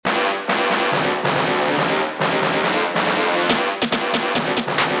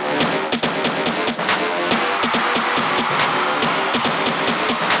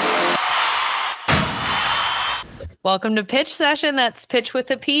Welcome to Pitch Session. That's Pitch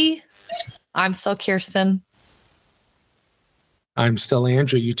with a P. I'm still Kirstin. I'm still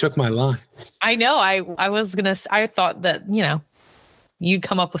Andrew. You took my line. I know. I thought that, you'd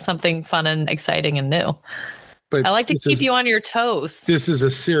come up with something fun and exciting and new. But I like to keep you on your toes. This is a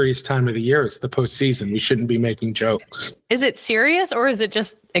serious time of the year. It's the postseason. We shouldn't be making jokes. Is it serious or is it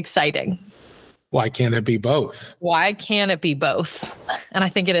just exciting? Why can't it be both? Why can't it be both? And I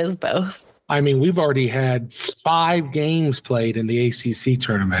think it is both. I mean, we've already had 5 games played in the ACC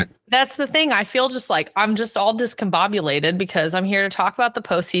tournament. That's the thing. I feel just like I'm just all discombobulated because I'm here to talk about the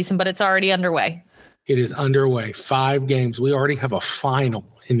postseason, but it's already underway. It is underway. 5 games. We already have a final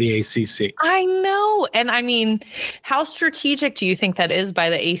in the ACC. I know. And I mean, how strategic do you think that is by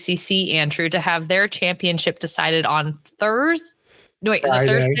the ACC, Andrew, to have their championship decided on Thursday? No, wait, Friday. Is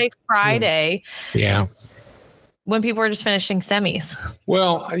it Thursday? Friday. Yeah. When people are just finishing semis.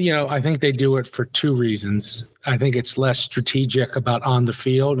 Well, I think they do it for 2 reasons. I think it's less strategic about on the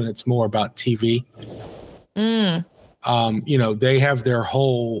field and it's more about TV. They have their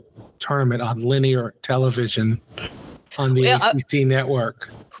whole tournament on linear television on the ACC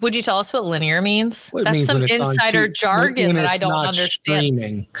network. Would you tell us what linear means? Well, that's some insider jargon that I don't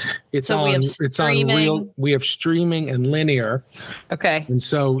understand. Streaming. We have streaming and linear. Okay. And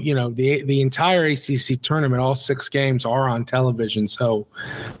so, the entire ACC tournament, all 6 games are on television. So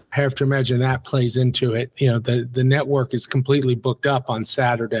I have to imagine that plays into it. The network is completely booked up on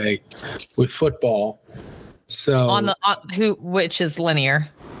Saturday with football. So which is linear?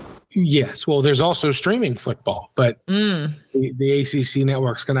 Yes. Well, there's also streaming football, but the ACC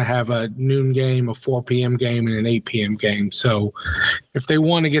network's going to have a noon game, a 4 p.m. game, and an 8 p.m. game. So if they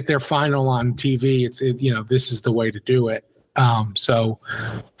want to get their final on TV, this is the way to do it. So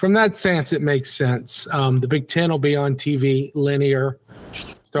from that sense, it makes sense. The Big Ten will be on TV, linear.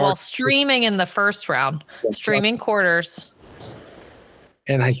 Streaming in the first round, streaming quarters.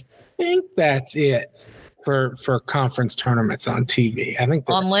 And I think that's it. For conference tournaments on TV. I think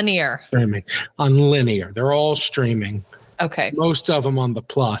on linear. Streaming. On linear. They're all streaming. Okay. Most of them on the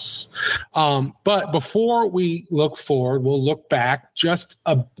plus. But before we look forward, we'll look back just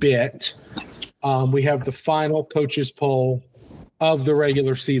a bit. We have the final coaches poll of the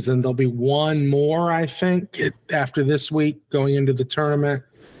regular season. There'll be one more, I think, after this week going into the tournament.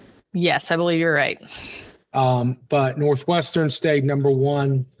 Yes, I believe you're right. But Northwestern stayed number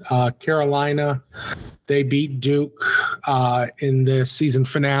 1. Carolina, they beat Duke in the season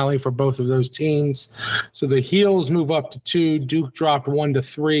finale for both of those teams. So the Heels move up to 2. Duke dropped 1 to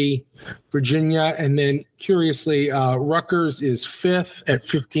 3. Virginia, and then curiously, Rutgers is 5th at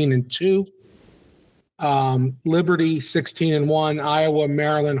 15-2. Liberty 16-1. Iowa,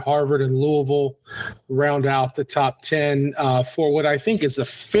 Maryland, Harvard, and Louisville round out the top 10 for what I think is the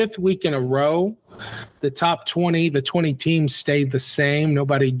 5th week in a row. The top 20, the 20 teams stayed the same.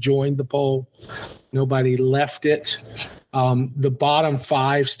 Nobody joined the poll. Nobody left it. The bottom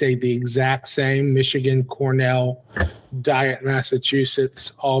 5 stayed the exact same. Michigan, Cornell, Diet,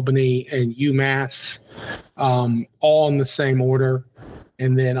 Massachusetts, Albany, and UMass, all in the same order.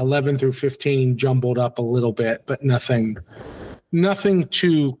 And then 11 through 15 jumbled up a little bit, but nothing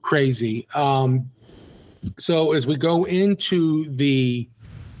too crazy. So as we go into the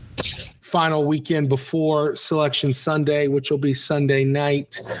final weekend before Selection Sunday, which will be Sunday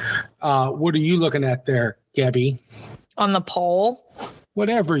night, what are you looking at there, Gabby? On the poll?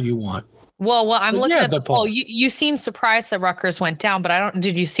 Whatever you want. Well, I'm looking at the poll. You seem surprised that Rutgers went down, but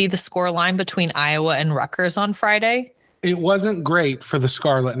did you see the score line between Iowa and Rutgers on Friday? It wasn't great for the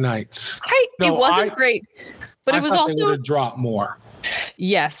Scarlet Knights. It wasn't great, but it was also they would have dropped more.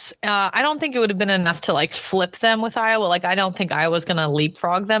 Yes. I don't think it would have been enough to flip them with Iowa. I don't think Iowa's going to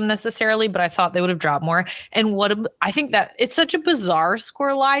leapfrog them necessarily, but I thought they would have dropped more. And I think that it's such a bizarre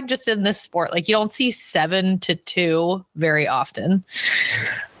score line just in this sport. You don't see 7-2 very often.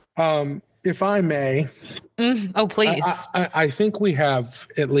 If I may. Oh, please. I think we have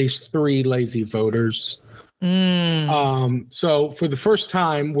at least 3 lazy voters. So for the first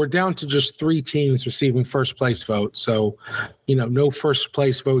time, we're down to just 3 teams receiving first place votes. So, no first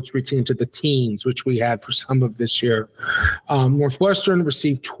place votes reaching to the teens, which we had for some of this year. Northwestern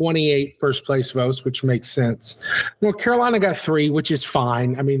received 28 first place votes, which makes sense. North Carolina got 3, which is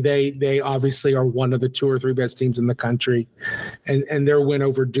fine. I mean, they obviously are one of the 2 or 3 best teams in the country, and their win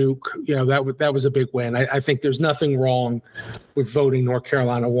over Duke, that was a big win. I think there's nothing wrong with voting North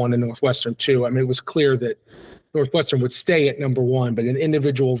Carolina 1 and Northwestern 2. I mean, it was clear that Northwestern would stay at number 1, but an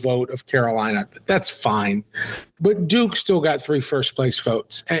individual vote of Carolina, that's fine. But Duke still got 3 first place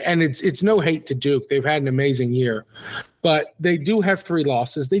votes. And it's no hate to Duke. They've had an amazing year. But they do have 3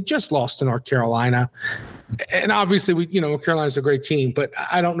 losses. They just lost to North Carolina. And obviously, Carolina's a great team, but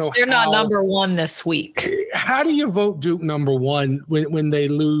I don't know. They're not number one this week. How do you vote Duke number one when they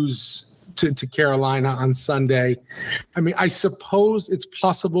lose to Carolina on Sunday? I mean, I suppose it's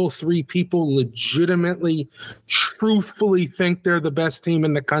possible 3 people legitimately, truthfully think they're the best team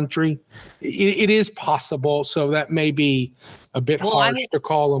in the country. It is possible. So that may be a bit harsh to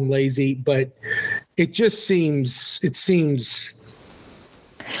call them lazy, but it seems.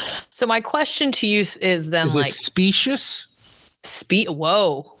 So my question to you is then, is it specious?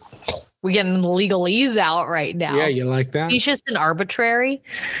 Whoa. We're getting legalese out right now. Yeah, you like that? Specious and arbitrary.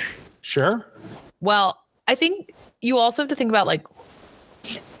 Sure. Well, I think you also have to think about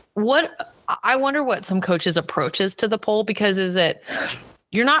I wonder what some coaches' approach is to the poll, because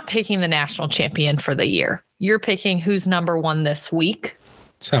you're not picking the national champion for the year. You're picking who's number one this week.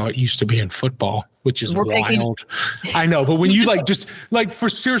 That's how it used to be in football, which is wild. I know, but when you just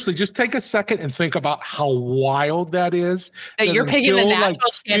take a second and think about how wild that is. You're picking the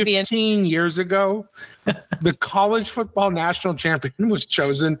national champion. 15 years ago, the college football national champion was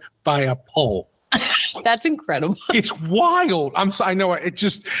chosen by a poll. That's incredible. It's wild. I know it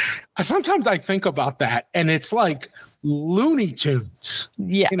just, sometimes I think about that and it's like Looney Tunes.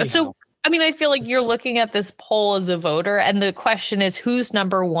 Yeah. Anyhow. So, I mean, I feel like you're looking at this poll as a voter, and the question is who's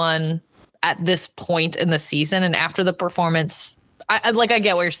number one at this point in the season. And after the performance, I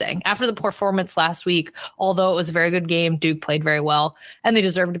get what you're saying. After the performance last week, although it was a very good game, Duke played very well, and they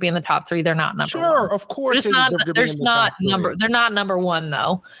deserve to be in the top 3. They're not number one. Sure, of course. They're not number one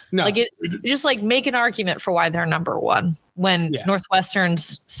though. No. Just make an argument for why they're number one when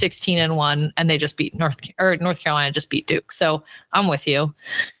Northwestern's 16-1 and they just beat North Carolina just beat Duke. So I'm with you.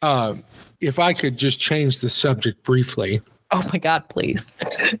 If I could just change the subject briefly. Oh my God, please.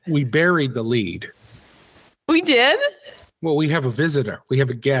 We buried the lead. We did? Well, we have a visitor. We have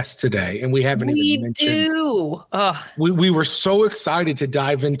a guest today, and we haven't even mentioned. We do. Ugh. We were so excited to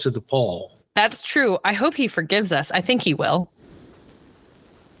dive into the poll. That's true. I hope he forgives us. I think he will.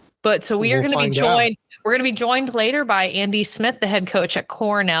 But so we're going to be joined. We're going to be joined later by Andy Smith, the head coach at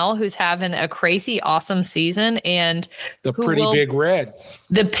Cornell, who's having a crazy, awesome season, and the Pretty Big Red.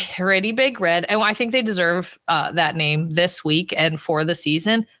 The Pretty Big Red, and I think they deserve that name this week and for the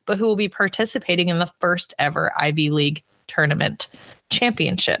season. But who will be participating in the first ever Ivy League tournament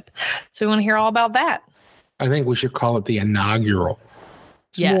championship? So we want to hear all about that. I think we should call it the inaugural.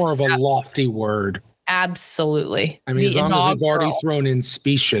 It's more of a lofty word. Absolutely. I mean, as long as we've already thrown in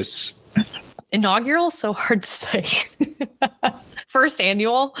specious. Inaugural is so hard to say. First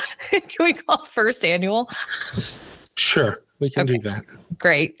annual. Can we call it first annual? Sure, we can do that.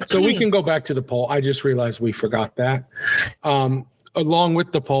 Great. So we can go back to the poll. I just realized we forgot that. Along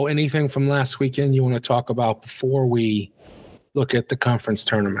with the poll, anything from last weekend you want to talk about before we look at the conference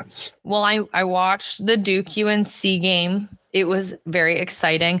tournaments? Well, I watched the Duke UNC game. It was very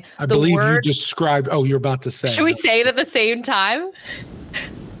exciting. I believe you described. Oh, you're about to say. Should we say it at the same time?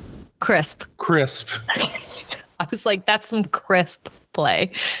 Crisp. I was like, that's some crisp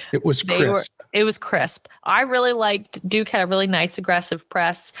play. It was crisp. It was crisp. I really liked Duke. Had a really nice aggressive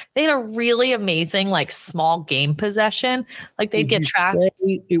press. They had a really amazing small game possession. They'd get trapped.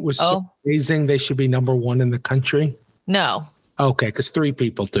 It was so amazing. They should be number one in the country. No. Okay, because 3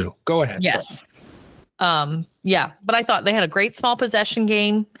 people do. Go ahead. Yes. Yeah, but I thought they had a great small possession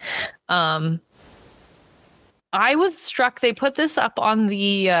game. I was struck. They put this up on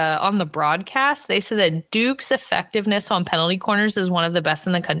the broadcast. They said that Duke's effectiveness on penalty corners is one of the best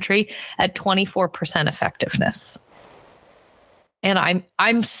in the country at 24% effectiveness. And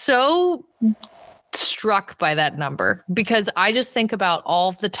I'm so struck by that number because I just think about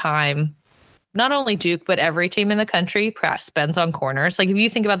all the time, not only Duke, but every team in the country spends on corners. If you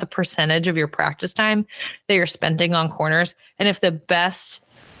think about the percentage of your practice time that you're spending on corners, and if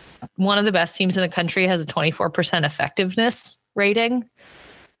one of the best teams in the country has a 24% effectiveness rating,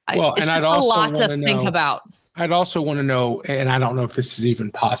 it's just a lot to think about. I'd also want to know, and I don't know if this is even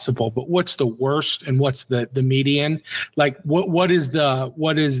possible, but what's the worst and what's the median? What is the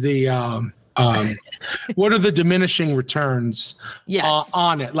what are the diminishing returns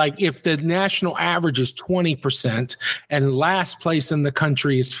on it? If the national average is 20% and last place in the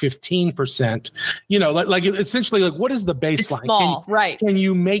country is 15%, essentially what is the baseline? It's small, right? Can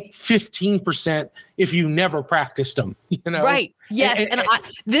you make 15% if you never practiced them? Right. Yes. And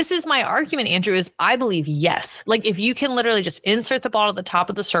this is my argument, Andrew, is I believe yes. If you can literally just insert the ball at the top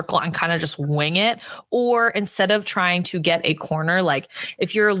of the circle and kind of just wing it, or instead of trying to get a corner,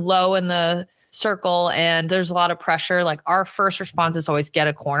 if you're low in the circle and there's a lot of pressure, like our first response is always get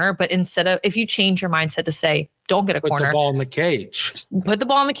a corner. But instead of, if you change your mindset to say, don't get a corner, put the ball in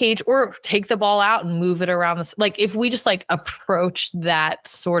the cage, or take the ball out and move it around this. Like if we just like approach that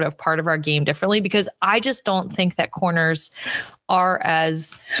sort of part of our game differently, because I just don't think that corners are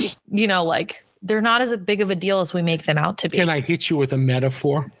as, like they're not as big of a deal as we make them out to be. Can I hit you with a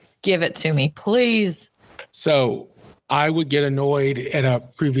metaphor? Give it to me, please. So I would get annoyed at a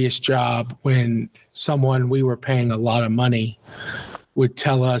previous job when someone we were paying a lot of money would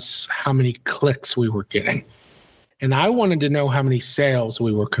tell us how many clicks we were getting. And I wanted to know how many sales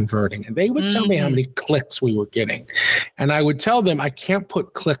we were converting. And they would tell me how many clicks we were getting. And I would tell them, I can't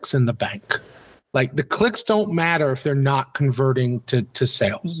put clicks in the bank. Like the clicks don't matter if they're not converting to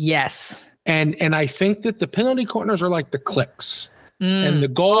sales. Yes. And I think that the penalty corners are like the clicks. And the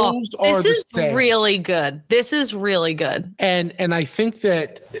goals are the same. This is really good. This is really good. And I think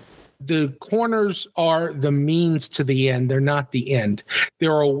that the corners are the means to the end. They're not the end.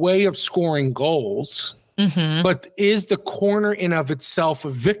 They're a way of scoring goals. Mm-hmm. But is the corner in of itself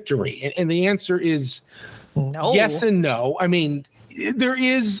a victory? And the answer is no. Yes and no. I mean, there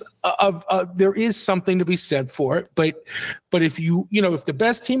is there is something to be said for it. But if if the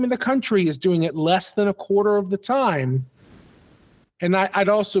best team in the country is doing it less than a quarter of the time, and I'd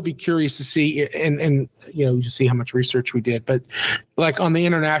also be curious to see, and you see how much research we did, but like on the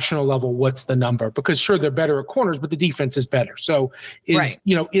international level, what's the number? Because sure, they're better at corners, but the defense is better. So is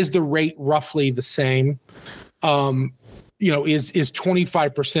the rate roughly the same? Is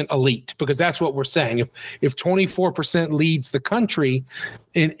 25% elite? Because that's what we're saying. If 24% leads the country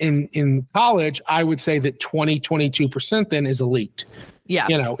in college, I would say that 22% then is elite.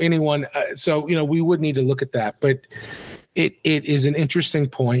 Yeah. Anyone. So we would need to look at that, but. It is an interesting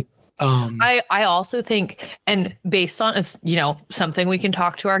point. I also think, and based on something we can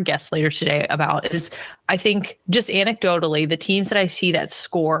talk to our guests later today about, is I think just anecdotally, the teams that I see that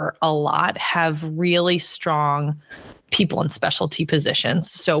score a lot have really strong people in specialty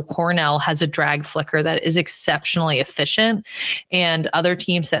positions. So Cornell has a drag flicker that is exceptionally efficient, and other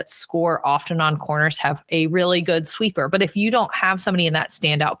teams that score often on corners have a really good sweeper. But if you don't have somebody in that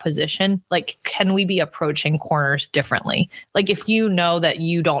standout position, like, can we be approaching corners differently? Like if you know that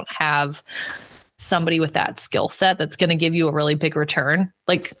you don't have somebody with that skill set that's going to give you a really big return,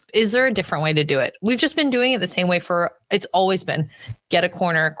 like, is there a different way to do it? We've just been doing it the same way it's always been get a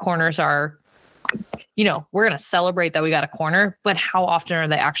corner. Corners are, we're going to celebrate that we got a corner, but how often are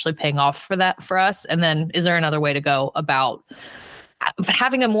they actually paying off for us? And then is there another way to go about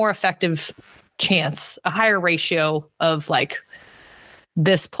having a more effective chance, a higher ratio of like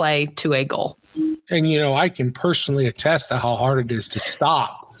this play to a goal? And, I can personally attest to how hard it is to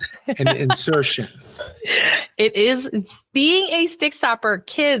stop an insertion. It is. Being a stick stopper,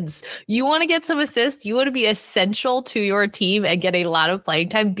 kids, you want to get some assists, you want to be essential to your team and get a lot of playing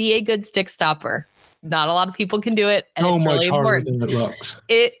time, be a good stick stopper. Not a lot of people can do it, and it's really important. Than it looks.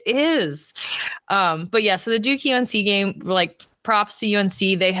 It is. But yeah, so the Duke UNC game, like, props to UNC.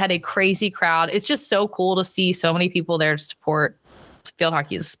 They had a crazy crowd. It's just so cool to see so many people there to support field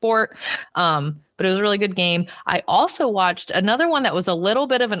hockey as a sport. But it was a really good game. I also watched another one that was a little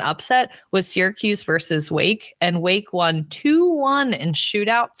bit of an upset, was Syracuse versus Wake, and Wake won 2-1 in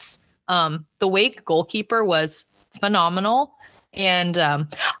shootouts. The Wake goalkeeper was phenomenal. And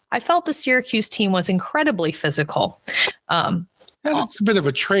I felt the Syracuse team was incredibly physical. That's a bit of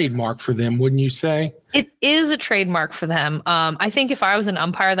a trademark for them, wouldn't you say? It is a trademark for them. I think if I was an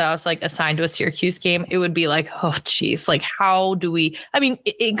umpire that was like assigned to a Syracuse game, it would be like, oh, geez, like how do we? I mean,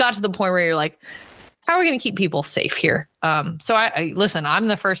 it got to the point where you're like, how are we going to keep people safe here? So I listen. I'm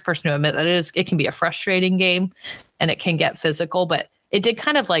the first person to admit that it can be a frustrating game, and it can get physical, but it did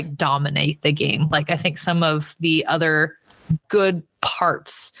kind of like dominate the game. Like I think some of the other good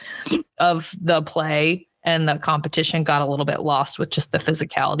parts of the play and the competition got a little bit lost with just the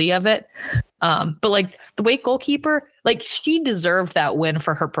physicality of it. But like the Wake goalkeeper, like she deserved that win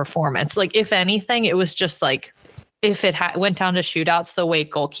for her performance. Like if anything, it was just like, if it went down to shootouts, the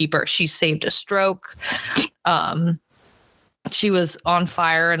Wake goalkeeper, she saved a stroke. She was on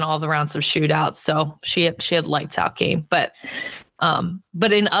fire in all the rounds of shootouts. So she had lights out game, but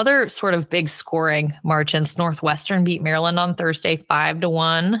in other sort of big scoring margins, Northwestern beat Maryland on Thursday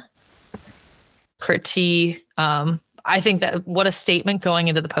 5-1. Pretty, I think that what a statement going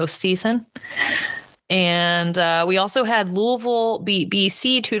into the postseason. And we also had Louisville beat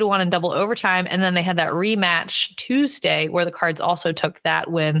BC 2-1 in double overtime. And then they had that rematch Tuesday where the Cards also took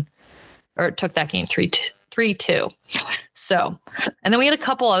that win, or took that game 3-2. So, and then we had a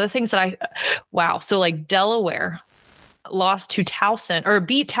couple other things that so like Delaware lost to Towson or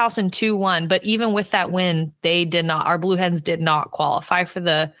beat Towson 2-1. But even with that win, our Blue Hens did not qualify for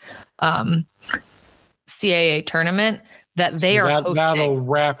the CAA tournament that they are hosting. That'll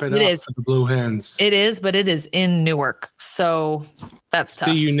wrap it up for the Blue Hens. It is, but it is in Newark. So that's tough.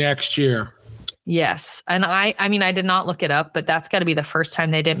 See you next year. Yes. And I mean, I did not look it up, but that's got to be the first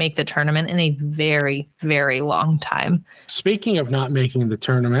time they didn't make the tournament in a very, very long time. Speaking of not making the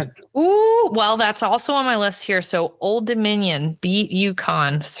tournament. Ooh, well, that's also on my list here. So Old Dominion beat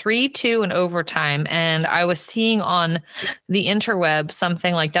UConn 3-2 in overtime. And I was seeing on the interweb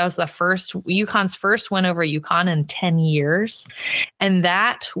something like that was UConn's first win over UConn in 10 years. And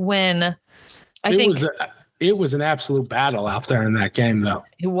that win, It was an absolute battle out there in that game, though.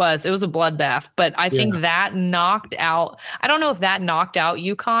 It was a bloodbath, but I think that knocked out. I don't know if that knocked out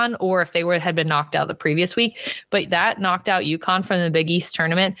UConn or if they had been knocked out the previous week, but that knocked out UConn from the Big East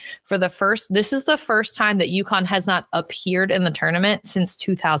tournament this is the first time that UConn has not appeared in the tournament since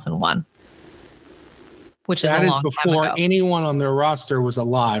 2001, which is a long time ago. That is before anyone on their roster was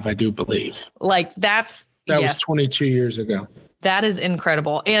alive, I do believe. That was 22 years ago. That is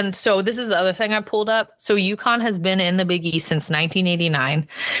incredible. And so this is the other thing I pulled up. So UConn has been in the Big East since 1989.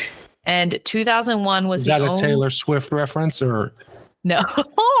 And 2001 was the only... Is that a Taylor Swift reference or... No,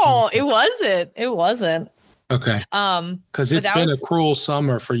 it wasn't. It wasn't. Okay. Because it's been a cruel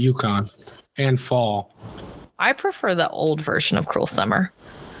summer for UConn and fall. I prefer the old version of Cruel Summer.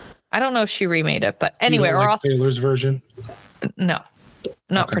 I don't know if she remade it, but anyway. You don't like Taylor's version? No.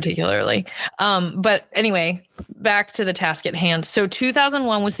 Not particularly. But anyway, back to the task at hand. So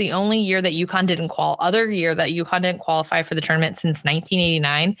 2001 was the only year that UConn didn't qualify for the tournament since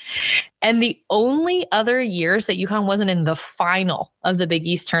 1989. And the only other years that UConn wasn't in the final of the Big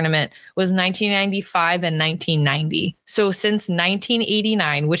East tournament was 1995 and 1990. So since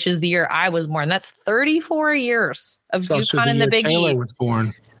 1989, which is the year I was born, that's 34 years of UConn in the Big East. Taylor was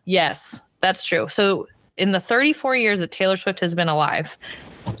born. Yes, that's true. So in the 34 years that Taylor Swift has been alive,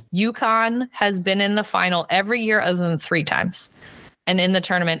 UConn has been in the final every year other than 3 times, and in the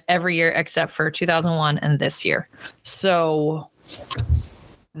tournament every year except for 2001 and this year. So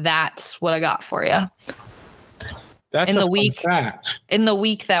that's what I got for you. That's fun fact. In the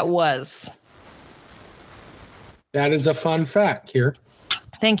week that was. That is a fun fact here.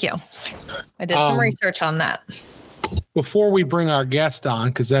 Thank you. I did some research on that. Before we bring our guest on,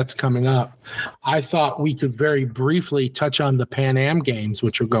 because that's coming up, I thought we could very briefly touch on the Pan Am games,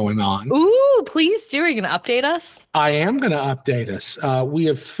 which are going on. Ooh, please do. Are you going to update us? I am going to update us. We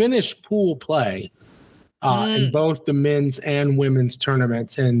have finished pool play in both the men's and women's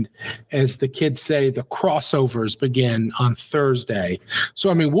tournaments. And as the kids say, the crossovers begin on Thursday. So,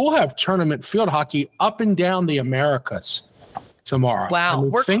 I mean, we'll have tournament field hockey up and down the Americas tomorrow. Wow, I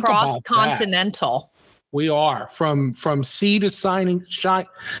mean, we're cross-continental. We are from sea to shining sea.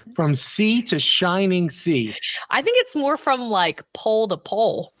 I think it's more from like pole to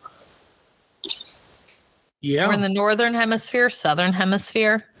pole. Yeah. We're in the northern hemisphere, southern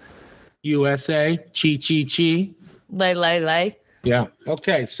hemisphere. USA, chi. Lay. Yeah.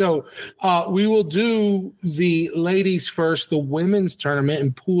 Okay. So we will do the ladies first, the women's tournament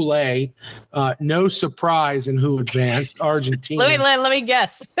in Pool A. No surprise in who advanced. Argentina. Let me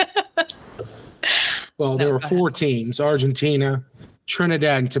guess. Well, there were 4 teams: Argentina,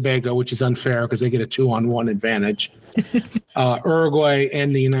 Trinidad and Tobago, which is unfair because they get a 2-on-1 advantage. Uruguay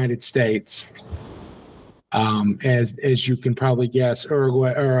and the United States. As you can probably guess,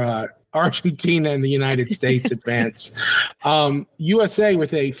 Argentina and the United States advance. USA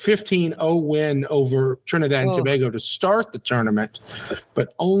with a 15-0 win over Trinidad and Tobago to start the tournament,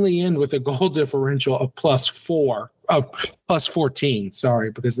 but only end with a goal differential of plus 14.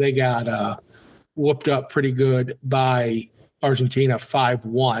 Sorry, because they got whooped up pretty good by Argentina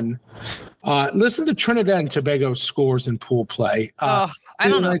 5-1. Listen to Trinidad and Tobago's scores in pool play. I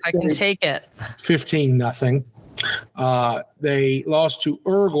don't know if I can take it. 15-0. They lost to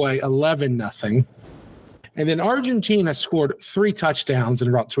Uruguay 11-0. And then Argentina scored 3 touchdowns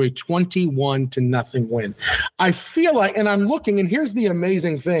and to a 21-0 win. I feel like, and I'm looking, and here's the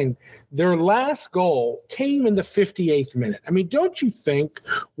amazing thing. Their last goal came in the 58th minute. I mean, don't you think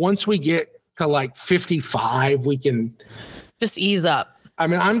once we get to like 55, we can just ease up? I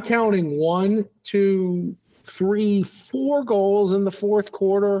mean, I'm counting 1, 2, 3, 4 goals in the fourth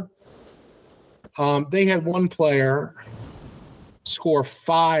quarter. They had one player score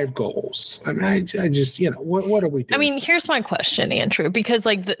 5 goals. I mean, I just, what are we doing? I mean, here's my question, Andrew, because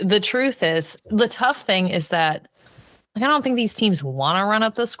like the truth is, the tough thing is that I don't think these teams want to run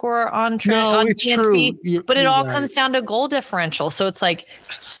up the score on TNT, but it all comes down to goal differential. So it's like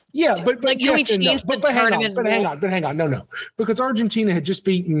Yeah, but like, can we yes and no. change the But tournament? hang on. No. Because Argentina had just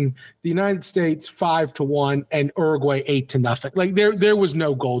beaten the United States 5-1 and Uruguay 8-0. Like there was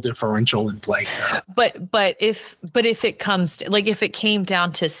no goal differential in play. But if it comes to, like, if it came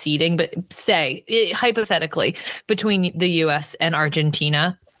down to seeding, but say hypothetically between the US and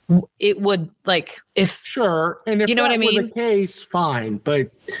Argentina, it would, like, if Sure, and if you know what I was mean, the case, fine. But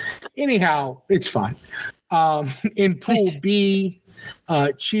anyhow, it's fine. In Pool B,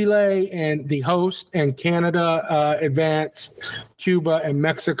 Chile and the host and Canada advanced. Cuba and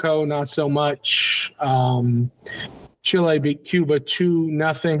Mexico, not so much. Chile beat Cuba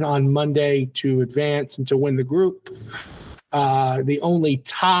 2-0 on Monday to advance and to win the group. The only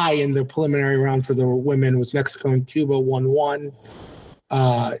tie in the preliminary round for the women was Mexico and Cuba 1-1.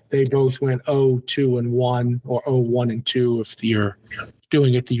 They both went 0-2-1 or 0-1-2 if you're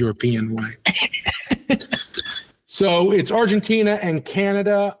doing it the European way. So it's Argentina and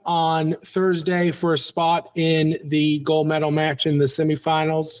Canada on Thursday for a spot in the gold medal match in the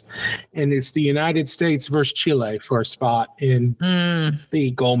semifinals. And it's the United States versus Chile for a spot in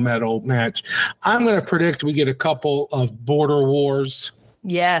the gold medal match. I'm going to predict we get a couple of border wars.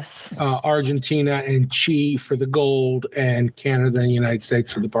 yes, Argentina and Chile for the gold, and Canada and the United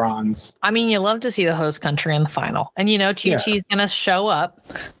States for the bronze. I mean, you love to see the host country in the final, and Chi-Chi's going to show up.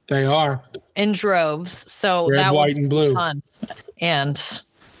 They are in droves, so red, that white, and blue. Fun. And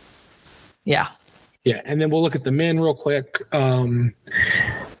yeah, and then we'll look at the men real quick.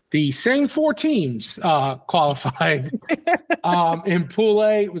 The same four teams qualified. In Pool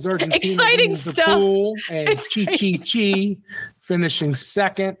A, it was Argentina. Exciting stuff. Pool, and Chi finishing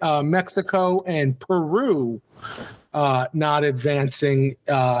second. Mexico and Peru not advancing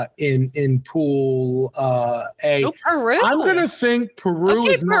in Pool A. Oh, Peru. I'm going to think Peru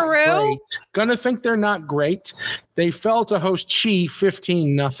is not great. Going to think they're not great. They fell to host Chile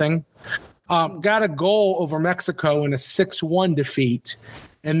 15-0. Got a goal over Mexico in a 6-1 defeat.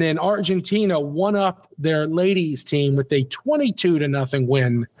 And then Argentina won up their ladies team with a 22-0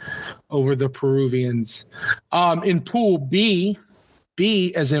 win over the Peruvians. In Pool B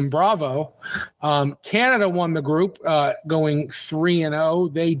as in Bravo, Canada won the group, going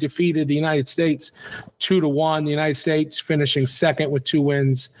 3-0. They defeated the United States 2-1. The United States finishing second with 2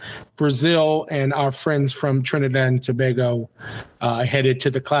 wins. Brazil and our friends from Trinidad and Tobago headed to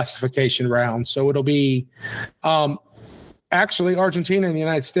the classification round. So it'll be actually Argentina and the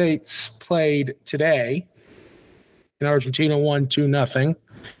United States played today, and Argentina won 2-0.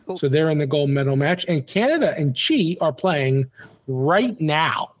 So they're in the gold medal match, and Canada and Chile are playing right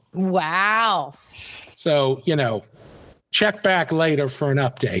now. Wow. So, check back later for an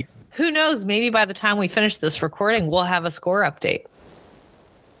update. Who knows? Maybe by the time we finish this recording, we'll have a score update.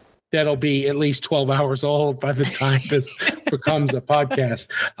 That'll be at least 12 hours old by the time this becomes a podcast.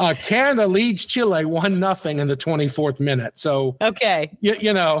 Canada leads Chile 1-0 in the 24th minute. So, okay,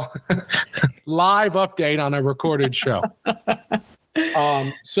 live update on a recorded show.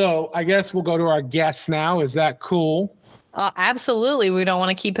 So I guess we'll go to our guest now. Is that cool? Absolutely. We don't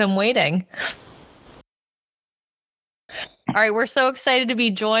want to keep him waiting. All right, we're so excited to be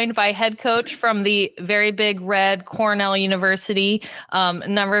joined by head coach from the very big red Cornell University,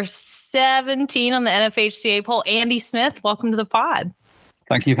 number 17 on the NFHCA poll, Andy Smith. Welcome to the pod.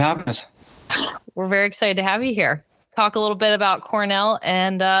 Thank you for having us. We're very excited to have you here. Talk a little bit about Cornell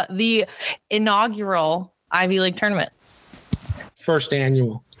and the inaugural Ivy League tournament. First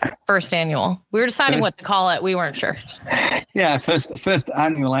annual. We were deciding what to call it. We weren't sure. Yeah, first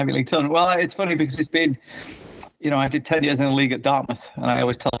annual Ivy League tournament. Well, it's funny because it's been, I did 10 years in the league at Dartmouth, and I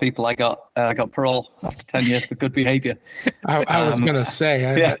always tell people I got parole after 10 years for good behavior. I was going to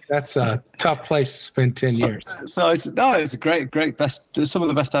say, that's a tough place to spend 10 years. So it's a great some of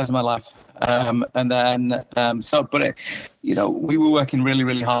the best times of my life. We were working really,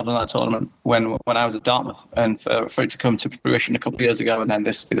 really hard on that tournament when I was at Dartmouth, and for it to come to fruition a couple of years ago, and then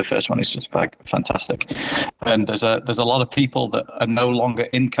this be the first one is just like fantastic. And there's a lot of people that are no longer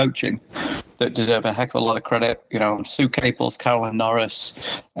in coaching that deserve a heck of a lot of credit. Sue Caples, Carolyn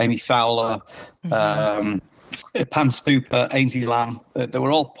Norris, Amy Fowler, Pam Stuper, Ainsley Lamb. They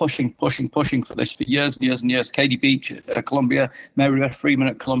were all pushing for this for years and years and years. Katie Beach at Columbia, Mary Beth Freeman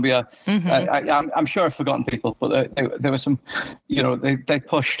at Columbia. I'm sure I've forgotten people, but there were some, they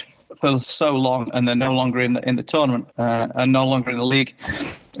pushed for so long, and they're no longer in the tournament and no longer in the league.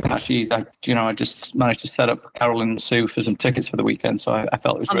 And actually, I just managed to set up Carolyn and Sue for some tickets for the weekend, so I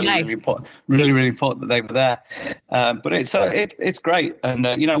felt it was really important, really important that they were there. But it's great, and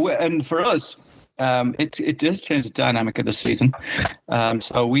and for us. It does change the dynamic of the season.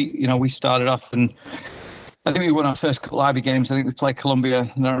 So we started off and I think we won our first couple Ivy games. I think we played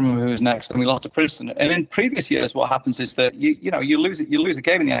Columbia, and I don't remember who was next. And we lost to Princeton. And in previous years, what happens is that you lose a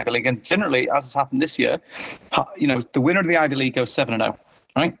game in the Ivy League, and generally, as has happened this year, the winner of the Ivy League goes 7-0.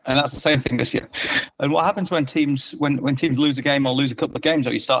 Right, and that's the same thing this year. And what happens when teams lose a game or lose a couple of games,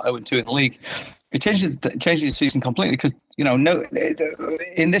 or you start 0-2 in the league, it changes the season completely. Because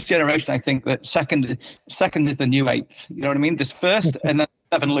in this generation, I think that second is the new eighth. You know what I mean? There's first, and then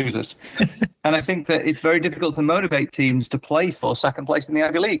 7 losers. And I think that it's very difficult to motivate teams to play for second place in the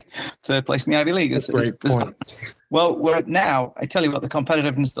Ivy League, third place in the Ivy League. Great point. Well, we're now, I tell you what, the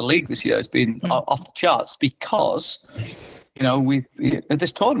competitiveness of the league this year has been off the charts because. We've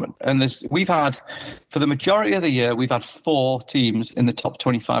this tournament, and we've had for the majority of the year, we've had 4 teams in the top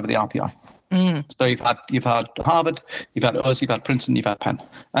 25 of the RPI. So you've had Harvard, you've had us, you've had Princeton, you've had Penn,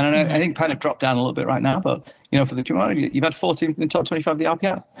 and I think Penn have dropped down a little bit right now, but for the majority, you've had 4 teams in the top 25 of the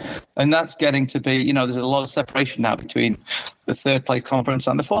RPI, and that's getting to be there's a lot of separation now between the third place conference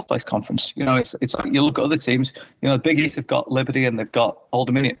and the fourth place conference. It's like you look at other teams. The Big East have got Liberty and they've got Old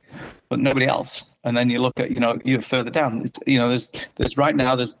Dominion, but nobody else. And then you look at you're further down. There's right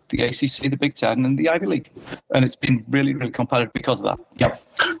now there's the ACC, the Big Ten, and the Ivy League, and it's been really, really competitive because of that. Yep.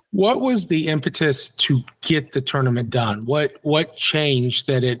 What was the impetus to get the tournament done? What changed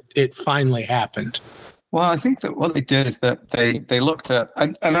that it finally happened? Well, I think that what they did is that they looked at,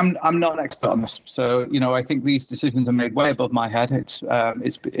 and I'm not an expert on this, so I think these decisions are made way above my head. It's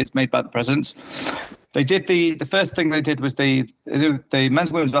made by the presidents. They did the first thing they did was the men's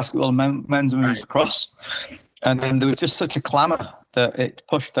and women's basketball and men's and women's lacrosse, and then there was just such a clamour that it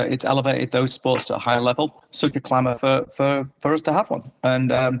elevated those sports to a higher level. Such a clamour for us to have one,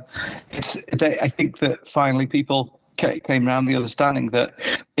 and I think that finally people came around the understanding that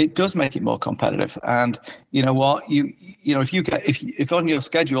it does make it more competitive. And you know what, if on your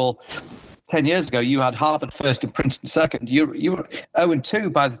schedule 10 years ago you had Harvard first and Princeton second, you were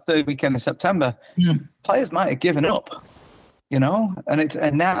 0-2 by the third weekend of September. Players might have given up,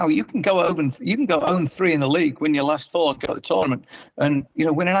 and now you can go 0-3 in the league, win your last 4, go to the tournament, and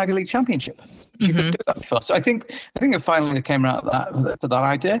win an Ivy League championship. You couldn't do that before. So I think it finally came out of that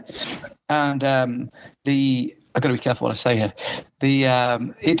idea, and I've got to be careful what I say here. I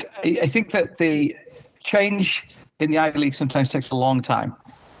think that the change in the Ivy League sometimes takes a long time.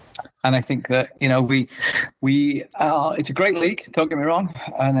 And I think that it's a great league. Don't get me wrong,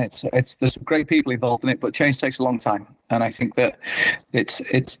 and there's some great people involved in it. But change takes a long time, and I think that it's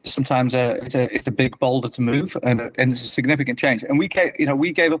sometimes it's a big boulder to move, and it's a significant change. And we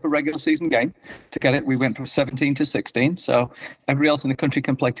gave up a regular season game to get it. We went from 17 to 16. So everybody else in the country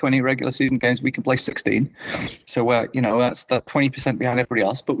can play 20 regular season games. We can play 16. So that's 20% behind everybody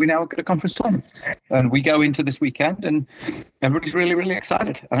else. But we now got a conference tournament, and we go into this weekend, and everybody's really, really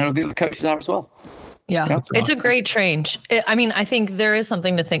excited. And I know the other coaches are as well. Yeah, it's a great change. I think there is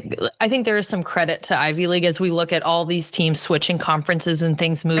something to think. I think there is some credit to Ivy League as we look at all these teams switching conferences and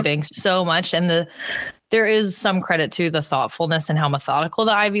things moving so much. And there is some credit to the thoughtfulness and how methodical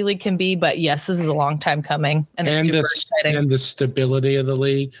the Ivy League can be. But yes, this is a long time coming, and it's super exciting. And the stability of the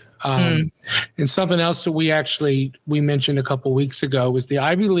league. And something else that we mentioned a couple weeks ago was the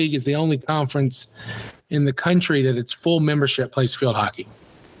Ivy League is the only conference in the country that its full membership plays field hockey.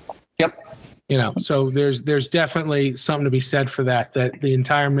 Yep. So there's definitely something to be said for that the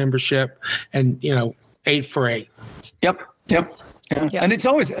entire membership and 8 for 8. Yep. Yeah. And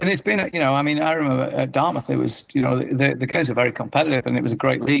it's been I remember at Dartmouth it was the games are very competitive and it was a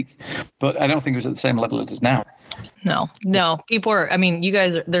great league, but I don't think it was at the same level it is now. No, people are, you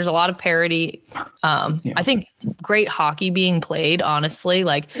guys, there's a lot of parity. I think great hockey being played, honestly,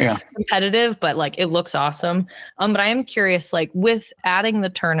 competitive, but it looks awesome. But I am curious, with adding the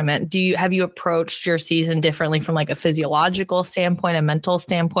tournament, have you approached your season differently from a physiological standpoint, a mental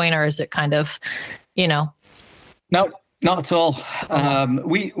standpoint, or is it kind of, No. Not at all.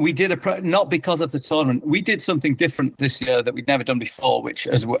 We did not because of the tournament. We did something different this year that we'd never done before, which,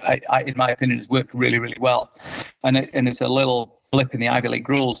 in my opinion, has worked really, really well. And it's a little blip in the Ivy League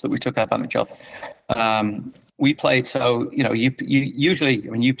rules that we took advantage of. We played, so you usually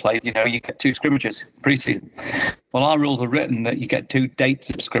when you played, you get 2 scrimmages preseason. Well, our rules are written that you get 2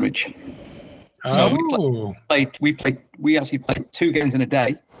 dates of scrimmage. So we actually played 2 games in a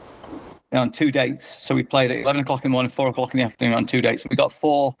day. On 2 dates. So we played at 11 o'clock in the morning, 4 o'clock in the afternoon on 2 dates. We got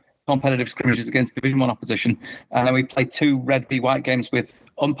 4 competitive scrimmages against Division 1 opposition. And then we played 2 red v white games with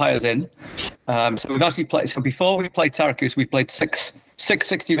umpires in. So we've actually played, so before we played Syracuse, we played six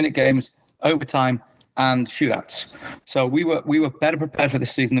 60-minute games, overtime and shootouts. So we were better prepared for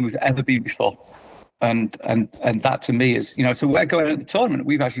this season than we've ever been before. And that to me is, so we're going at the tournament.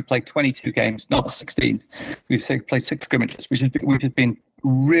 We've actually played 22 games, not 16. We've played 6 scrimmages, which has been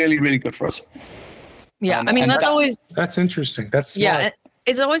really, really good for us. Yeah, that's interesting. That's smart. Yeah.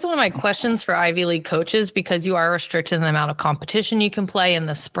 It's always one of my questions for Ivy League coaches, because you are restricted in the amount of competition you can play in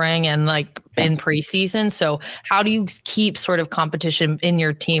the spring and in preseason. So how do you keep sort of competition in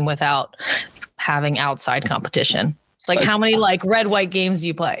your team without having outside competition? How many red white games do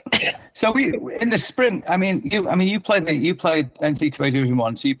you play? So we in the spring. You played NCAA Division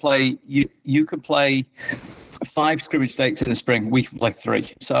 1. So you can play 5 scrimmage dates in the spring. We can play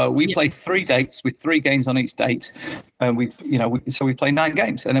 3. So we play 3 dates with 3 games on each date, and we play 9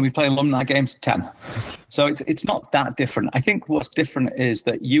 games, and then we play alumni games 10. So it's not that different. I think what's different is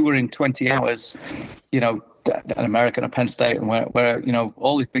that you were in 20 hours, an American at Penn State, and where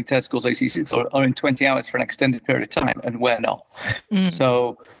all these Big Ten schools, ACC are in 20 hours for an extended period of time, and we're not.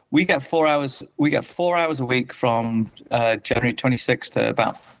 So we get 4 hours. We get 4 hours a week from January 26th to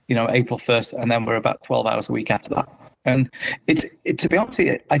about April 1st, and then we're about 12 hours a week after that. And to be honest with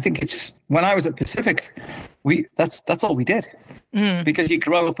you, I think it's when I was at Pacific, that's all we did, because you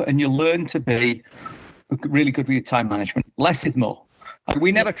grow up and you learn to be really good with your time management. Less is more.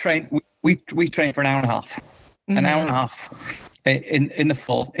 We never train. We train for an hour and a half. An hour and a half in the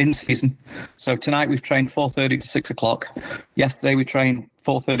fall, in season. So tonight we've trained 4:30 to 6 o'clock. Yesterday we trained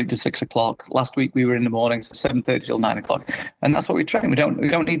 4:30 to 6 o'clock. Last week we were in the mornings, 7:30 till 9 o'clock. And that's what we train. We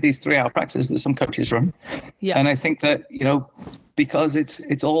don't need these 3-hour practices that some coaches run. Yeah. And I think that, because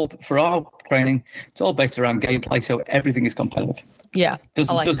it's all for our training, it's all based around gameplay. So everything is competitive. Yeah.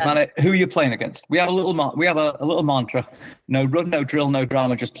 Doesn't matter who you're playing against. We have a little mantra: no run, no drill, no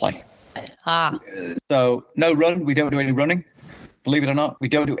drama, just play. So no run, we don't do any running. Believe it or not, we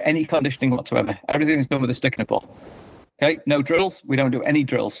don't do any conditioning whatsoever. Everything is done with a stick and a ball. Okay, no drills, we don't do any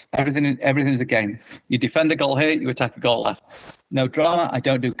drills. Everything is a game. You defend a goal here, you attack a goal there. No drama, I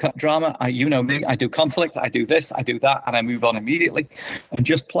don't do drama. You know me, I do conflict, I do this, I do that, and I move on immediately and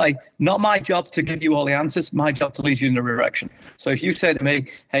just play. Not my job to give you all the answers, my job to lead you in the direction. So if you say to me,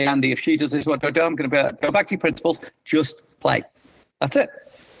 hey Andy, if she does this, what do I do? I'm going to go back to your principles, just play. That's it.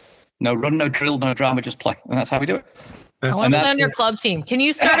 No run, no drill, no drama, just play. And that's how we do it. I want to play on your club team. Can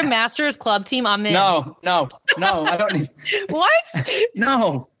you start a Masters club team? I'm in. No, I don't need. What?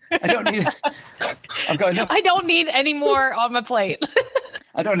 No, I don't need. I don't need any more on my plate.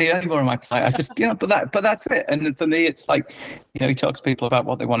 I don't need any more on my plate. I just, but that's it. And for me, it's like, you talk to people about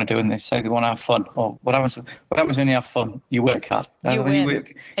what they want to do, and they say they want to have fun. Or what happens when you have fun? You work hard. You win.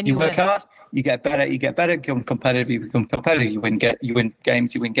 You work hard. You get better. You become competitive. You become competitive. You win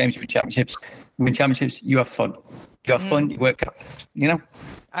games. You win championships. You win championships. You have fun. You have fun. You work hard.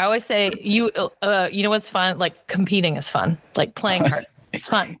 I always say you know what's fun? Like competing is fun. Like playing hard. It's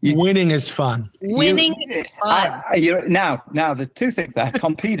fun. Winning is fun. Winning is fun. Now the two things there.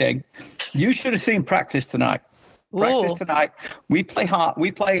 Competing. You should have seen practice tonight. Practice tonight. We play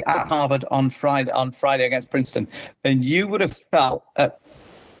at Harvard on Friday against Princeton, and you would have felt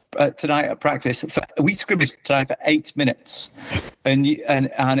tonight at practice. We scrimmaged tonight for 8 minutes, and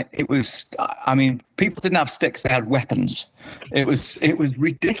it was. I mean, people didn't have sticks; they had weapons. It was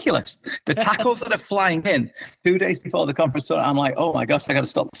ridiculous. The tackles that are flying in 2 days before the conference started, I'm like, oh my gosh, I got to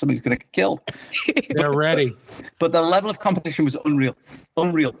stop. Somebody's going to get killed. They're ready. But the level of competition was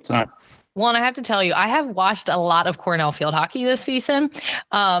unreal tonight. Well, and I have to tell you, I have watched a lot of Cornell field hockey this season,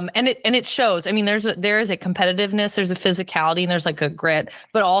 and it shows. I mean, there is a competitiveness, there's a physicality, and there's like a grit,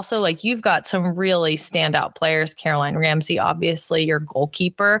 but also like you've got some really standout players. Caroline Ramsey, obviously, your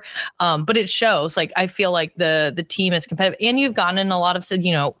goalkeeper, but it shows. Like I feel like the team is competitive, and you've gotten in a lot of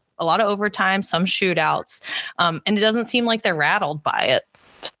overtime, some shootouts, and it doesn't seem like they're rattled by it.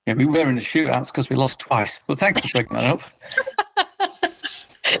 Yeah, we were in the shootouts because we lost twice. Well, thanks for bringing that up.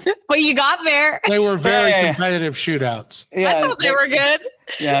 But you got there. They were very competitive shootouts. Yeah, I thought they were good.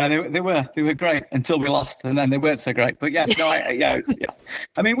 Yeah, they were great until we lost, and then they weren't so great. But yes, no,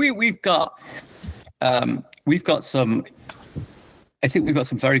 I mean, we've got some. I think we've got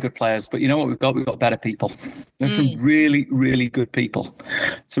some very good players, but you know what we've got? We've got better people. There's some really, really good people.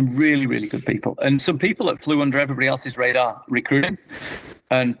 Some really, really good people, and some people that flew under everybody else's radar recruiting.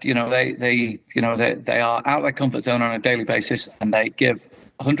 And they are out of their comfort zone on a daily basis, and they give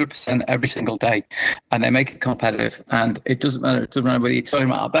 100% every single day, and they make it competitive. And it doesn't matter. It doesn't matter whether you're talking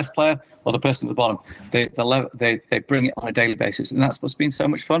about our best player or the person at the bottom. They bring it on a daily basis, and that's what's been so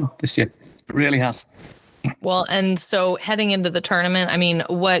much fun this year. It really has. Well, and so heading into the tournament, I mean,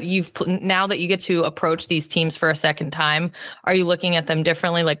 now that you get to approach these teams for a second time, are you looking at them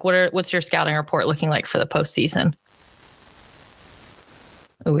differently? Like, what's your scouting report looking like for the postseason?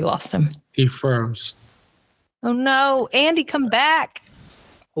 Oh, we lost him. He froze. Oh no, Andy, come back.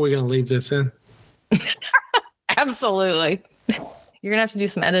 Are we going to leave this in? Absolutely. You're going to have to do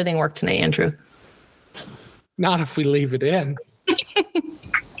some editing work tonight, Andrew. Not if we leave it in.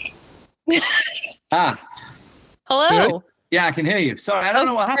 Hello. Good? Yeah, I can hear you. Sorry, I don't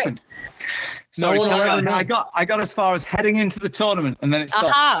know what happened. Sorry, I got as far as heading into the tournament, and then it stopped.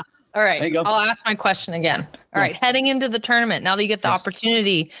 Aha. All right. There you go. I'll ask my question again. All right. Heading into the tournament, now that you get the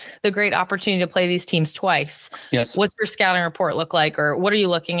opportunity, the great opportunity to play these teams twice. Yes. What's your scouting report look like, or what are you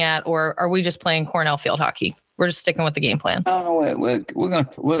looking at, or are we just playing Cornell field hockey? We're just sticking with the game plan. No, we're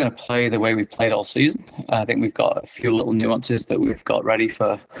gonna play the way we played all season. I think we've got a few little nuances that we've got ready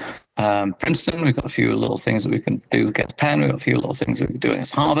for Princeton. We've got a few little things that we can do against Penn. We've got a few little things that we can do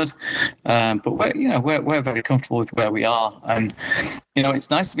against Harvard. But we're very comfortable with where we are, and it's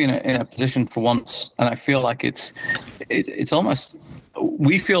nice to be in a position for once. And I feel like it's almost,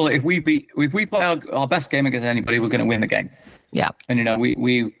 we feel that if we play our best game against anybody, we're going to win the game. Yeah. And I think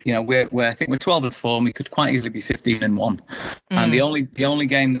we're 12-4, and we could quite easily be 15-1. And the only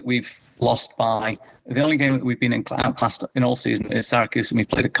game that we've lost by, the only game that we've been outclassed in all season is Syracuse, and we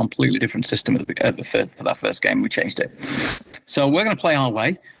played a completely different system for that first game. We changed it. So we're going to play our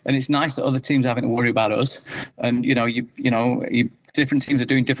way, and it's nice that other teams are having to worry about us. And different teams are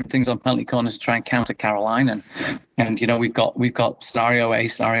doing different things on penalty corners to try and counter Caroline, and we've got scenario A,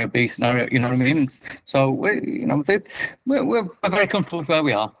 scenario B, scenario. You know what I mean? So we're very comfortable with where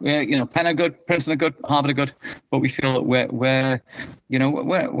we are. Penn are good, Princeton are good, Harvard are good, but we feel that we're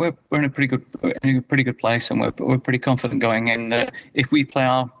in a pretty good place, and we're pretty confident going in that if we play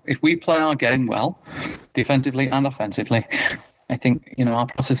our game well, defensively and offensively, I think our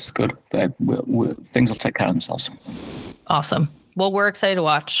process is good. But things will take care of themselves. Awesome. Well, we're excited to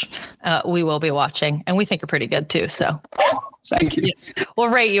watch. We will be watching, and we think you're pretty good too. So, thank you. We'll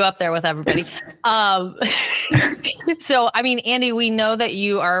rate you up there with everybody. So, I mean, Andy, we know that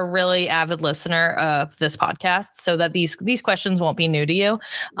you are a really avid listener of this podcast, so that these questions won't be new to you.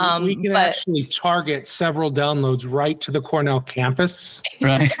 We can actually target several downloads right to the Cornell campus.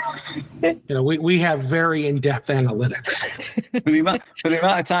 Right. We have very in-depth analytics. For the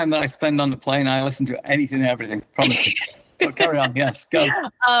amount of time that I spend on the plane, I listen to anything and everything. Promise you. Oh, carry on. Yes, go.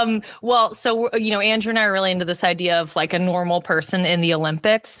 Well, so, Andrew and I are really into this idea of like a normal person in the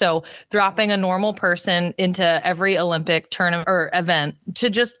Olympics. So dropping a normal person into every Olympic tournament or event to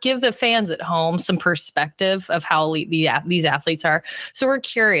just give the fans at home some perspective of how elite these athletes are. So we're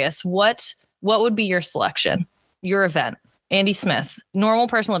curious, what would be your selection, your event? Andy Smith, normal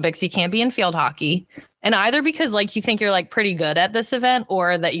person Olympics. You can't be in field hockey. And either because you think you're pretty good at this event,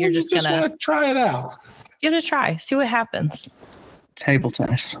 or that you're just going to try it out. Give it a try. See what happens. Table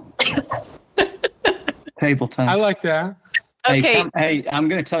tennis. Table tennis. I like that. Okay. Hey, I'm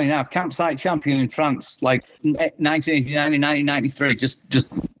going to tell you now. Campsite champion in France, 1989 and 1993, just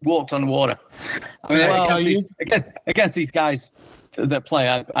walked on water. I mean, against these guys that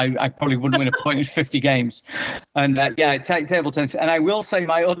play, I probably wouldn't win a point in 50 games. And table tennis. And I will say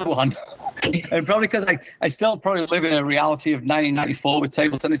my other one. And probably because I still probably live in a reality of 1994 with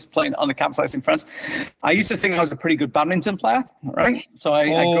table tennis playing on the campsites in France. I used to think I was a pretty good badminton player, right? So I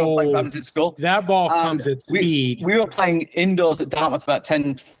grew up playing badminton at school. That ball comes at speed. We were playing indoors at Dartmouth about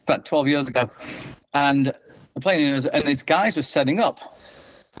 12 years ago. And playing indoors, and these guys were setting up.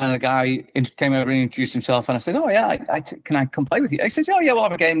 And a guy came over and introduced himself. And I said, oh, yeah, can I come play with you? He says, oh, yeah, we'll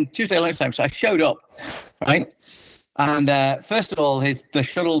have a game Tuesday lunchtime. So I showed up, right? And first of all, the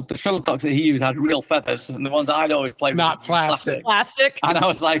shuttlecocks that he used had real feathers, and the ones I'd always played with not plastic. And I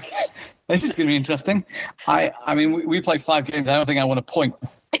was like, this is going to be interesting. I mean, we played 5 games. I don't think I won a point.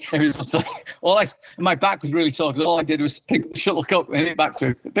 It was just like, my back was really sore because all I did was pick the shuttlecock and hit it back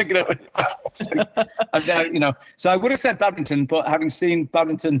to pick it up. So I would have said badminton, but having seen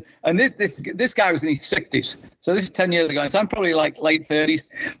badminton, and this guy was in his 60s, so this is 10 years ago. So I'm probably late 30s.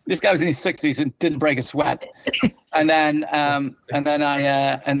 This guy was in his 60s and didn't break a sweat. And then I'll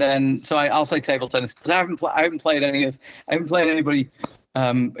say table tennis because I haven't played anybody.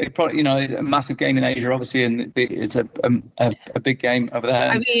 It probably, a massive game in Asia, obviously, and it's a big game over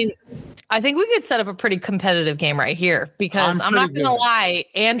there. I mean, I think we could set up a pretty competitive game right here because I'm not going to lie,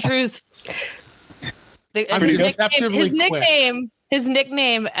 Andrew's his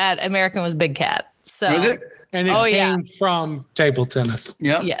nickname at American was Big Cat. So was it? And it came from table tennis.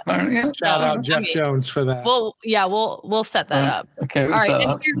 Yeah. Shout out Jeff Jones for that. Well, yeah, we'll set that up. Okay. All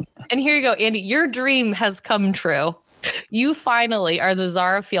right. And here you go, Andy. Your dream has come true. You finally are the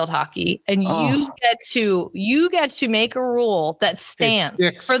czar of field hockey, and you get to make a rule that stands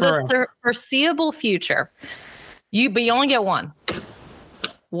for the foreseeable future. But you only get one.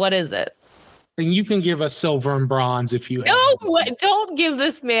 What is it? And you can give us silver and bronze if you have. No, don't give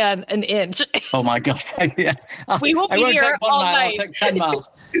this man an inch. Oh my God! Yeah. We will be here all night. I'll take 10 miles.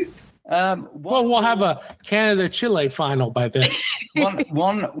 Well, we'll have a Canada-Chile final by then.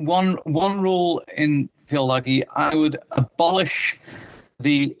 One rule in field hockey, I would abolish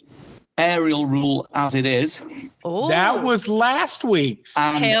the aerial rule as it is. Ooh. That was last week's.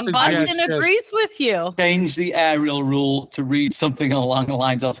 Cam Bustin agrees with you. Change the aerial rule to read something along the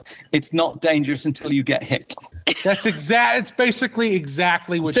lines of, it's not dangerous until you get hit. That's it's basically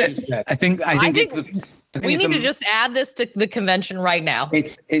exactly what she said. I think we need to just add this to the convention right now.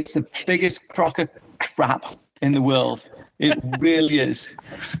 It's the biggest crock of crap in the world. It really is.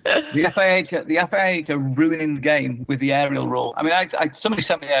 The FAH are ruining the game with the aerial rule. I mean, somebody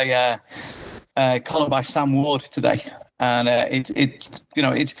sent me a column by Sam Ward today, and it's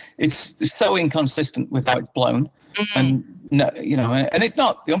so inconsistent with how it's blown, and and it's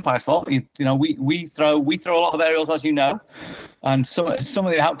not the umpire's fault. We throw a lot of aerials, as you know, and some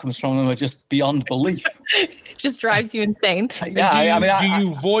of the outcomes from them are just beyond belief. Just drives you insane. Yeah, do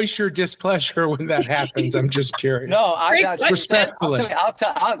you voice your displeasure when that happens? I'm just curious. No, respectfully.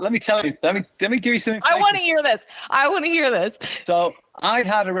 Let me tell you. Let me give you some information. I want to hear this. So I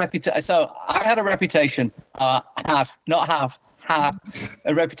had a reputation. Had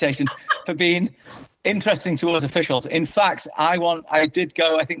a reputation for being interesting to us officials. In fact, I did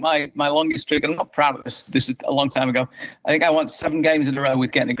go, I think my longest streak, and I'm not proud of this. This is a long time ago. I think I won 7 games in a row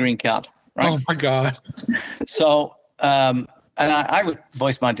with getting a green card. Right? Oh my God. So, and I would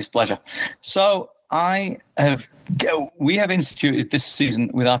voice my displeasure. So we have instituted this season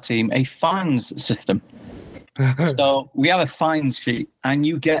with our team a fines system. So we have a fines sheet, and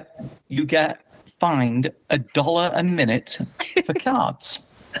you get fined $1 a minute for cards.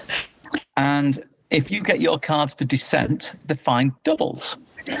 And if you get your cards for dissent, the fine doubles.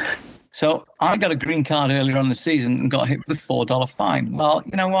 So I got a green card earlier on in the season and got hit with a $4 fine. Well,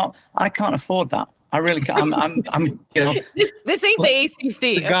 you know what? I can't afford that. I really can't. I'm This ain't the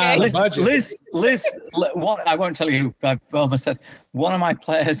ACC. Okay? Liz, I won't tell you who. I almost said one of my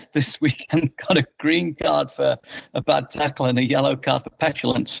players this weekend got a green card for a bad tackle and a yellow card for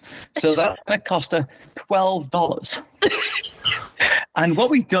petulance. So that's going to cost her $12. And what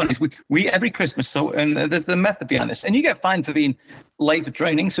we've done is we every Christmas. And there's the method behind this, and you get fined for being late for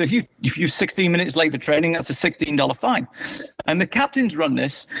training. So if you're 16 minutes late for training, that's a $16 fine. And the captains run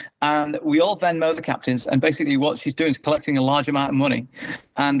this, and we all Venmo the captains. And basically, what she's doing is collecting a large amount of money.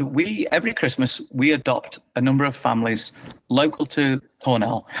 And every Christmas we adopt a number of families local to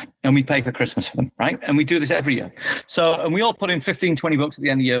Cornell, and we pay for Christmas for them, right? And we do this every year. So, and we all put in $15, $20 at the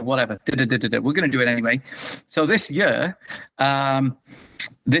end of the year, whatever. We're going to do it anyway. So this year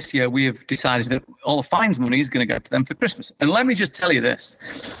we have decided that all the fines money is going to go to them for Christmas. And let me just tell you this.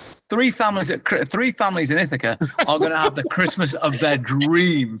 3 families in Ithaca are going to have the Christmas of their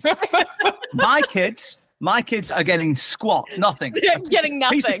dreams. My kids are getting squat, nothing. They're getting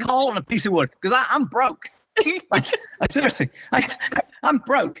nothing. A piece of coal and a piece of wood, because I'm broke. Seriously, I'm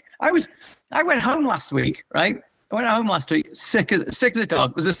broke. I went home last week, right? Sick as a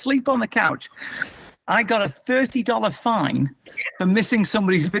dog. Was asleep on the couch. I got a $30 fine for missing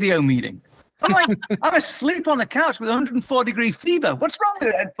somebody's video meeting. I'm like, I'm asleep on the couch with 104-degree fever. What's wrong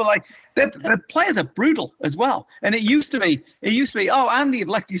with it? But like, the players are brutal as well. And it used to be, oh, Andy, you've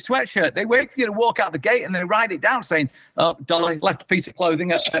left your sweatshirt. They wait for you to walk out the gate and they write it down saying, oh, Dolly left a piece of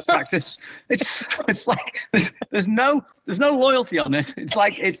clothing at practice. It's like there's no loyalty on it. It's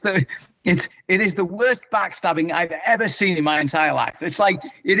like it is the worst backstabbing I've ever seen in my entire life. It's like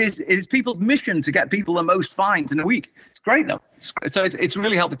it is people's mission to get people the most fines in a week. It's great though. So it's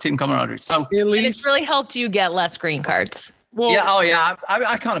really helped the team camaraderie. So and it's really helped you get less green cards. Well, yeah. Oh yeah.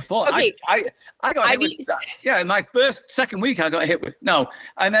 I can't afford. Okay. I got hit with, in my second week I got hit with no.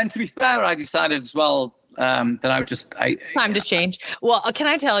 And then to be fair, I decided as well that I would just time to change. Well, can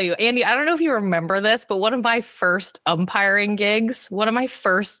I tell you, Andy, I don't know if you remember this, but one of my first umpiring gigs, one of my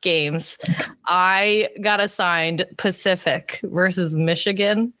first games, I got assigned Pacific versus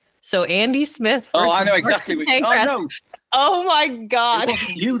Michigan. So Andy Smith. Oh, I know exactly. No. Oh my God. It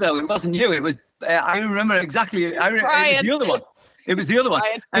wasn't you though. It wasn't you. It was. I remember exactly. It was the other one. It was the other one.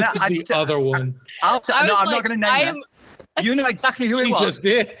 And the other one. I'm not going to name them. You know exactly who it was. She just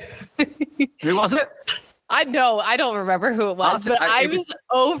did. Who was it? I don't remember who it was, but I was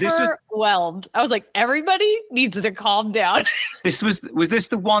overwhelmed. I was like, everybody needs to calm down. Was this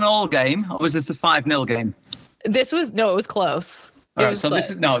the 1-1 game or was this the 5-0 game? It was close. All right, so close.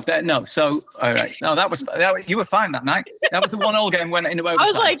 This is no. So all right, no, that was you were fine that night. That was the 1-0 game went into overtime. I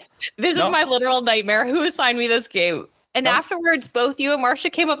was like, this is my literal nightmare. Who assigned me this game? And afterwards, both you and Marcia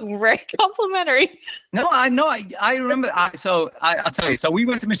came up very complimentary. No, I know. I remember. I'll tell you. So we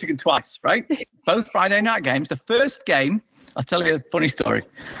went to Michigan twice, right? Both Friday night games. The first game, I'll tell you a funny story.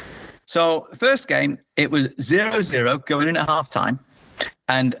 So the first game, it was 0-0 going in at halftime,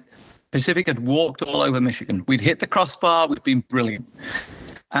 and Pacific had walked all over Michigan. We'd hit the crossbar. We'd been brilliant.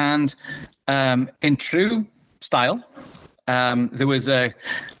 And in true style, there was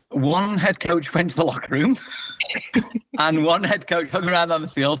one head coach went to the locker room and one head coach hung around on the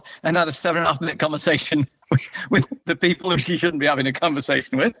field and had a 7.5-minute conversation with the people who she shouldn't be having a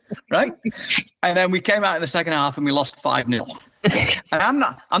conversation with, right? And then we came out in the second half and we lost 5-0. And I'm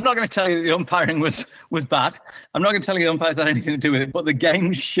not going to tell you that the umpiring was bad. I'm not going to tell you the umpires had anything to do with it, but the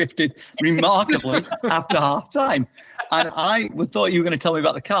game shifted remarkably after half time. And I thought you were going to tell me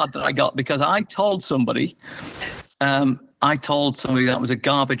about the card that I got, because I told somebody that was a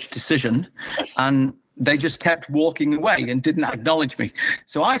garbage decision, and they just kept walking away and didn't acknowledge me.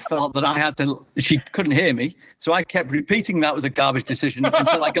 So I felt that she couldn't hear me. So I kept repeating that was a garbage decision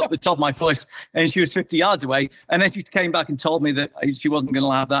until I got the top of my voice, and she was 50 yards away. And then she came back and told me that she wasn't going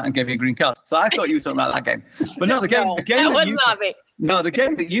to have that and gave me a green card. So I thought you were talking about that game. But no, the game that was not me. No, the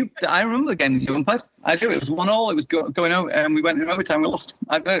game I remember the game that you umpired. I do. It was 1-1. It was going over, and we went in overtime. We lost.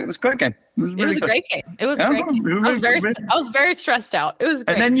 It was a great game. It was a great game. It was a great game. I was very stressed out. It was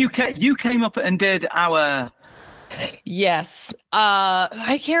great. And then you came up and did our. Yes.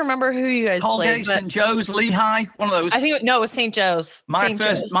 I can't remember who you guys played. St. Joe's, Lehigh, one of those. I think it was St. Joe's. My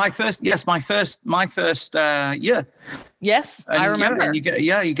first year. Yes, and I remember.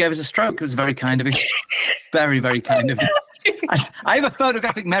 Yeah, you gave us a stroke. It was very kind of you. Very, very kind of you. I have a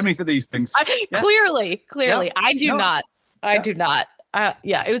photographic memory for these things. Clearly. Yeah. I do not. I do not.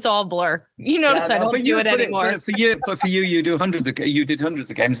 It was all blur. You notice I don't do it anymore. For you, you did hundreds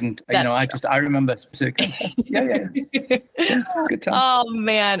of games, and I remember specifically. Yeah. Good times. Oh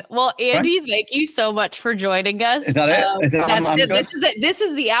man. Well, Andy, thank you so much for joining us. Is that it? This is it. This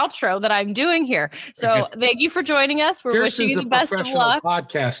is the outro that I'm doing here. So thank you for joining us. We're wishing you the best of luck.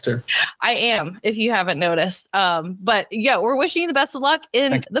 Podcaster. I am, if you haven't noticed. But yeah, we're wishing you the best of luck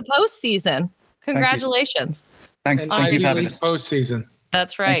in the postseason. Congratulations. Thanks. Thank you for having us. Postseason.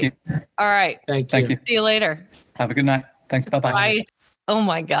 That's right. All right. Thank you. See you later. Have a good night. Thanks. Bye-bye. Bye. Oh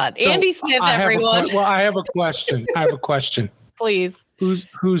my God. So Andy Smith, everyone. I have a question. Please.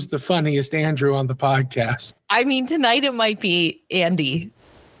 Who's the funniest Andrew on the podcast? I mean, tonight it might be Andy.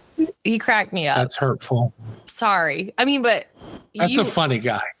 He cracked me up. That's hurtful. Sorry. I mean, but that's a funny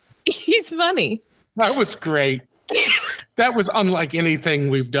guy. He's funny. That was great. That was unlike anything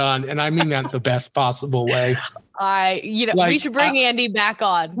we've done, and I mean that in the best possible way. We should bring Andy back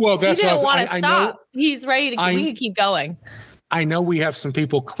on. Well, that's he didn't want to stop. He's ready to. We can keep going. I know we have some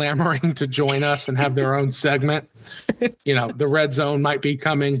people clamoring to join us and have their own segment. The red zone might be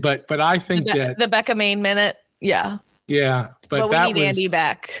coming, but I think that the Becca Main Minute, yeah, but we need Andy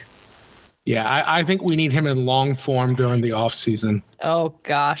back. Yeah, I think we need him in long form during the off season. Oh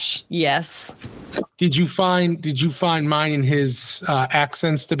gosh, yes. Did you find mine and his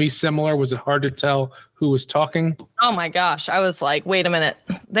accents to be similar? Was it hard to tell who was talking? Oh my gosh, I was like, wait a minute.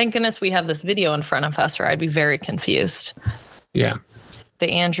 Thank goodness we have this video in front of us, or I'd be very confused. Yeah. The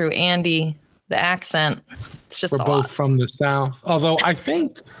Andrew, Andy, the accent. It's just we're both from the South. Although I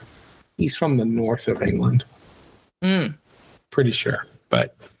think he's from the north of England. Pretty sure,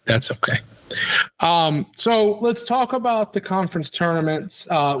 but that's okay. So let's talk about the conference tournaments.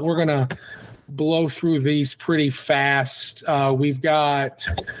 We're going to blow through these pretty fast. We've got,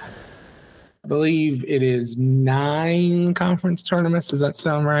 I believe it is 9 conference tournaments. Does that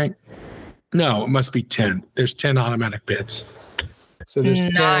sound right? No, it must be 10. There's 10 automatic bids. So there's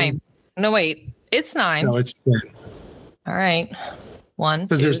 9. 10. No, wait. It's 9. No, it's 10. All right. 1,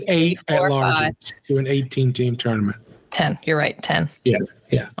 because there's 8 4, at large 5. to an 18-team tournament. 10. You're right. 10.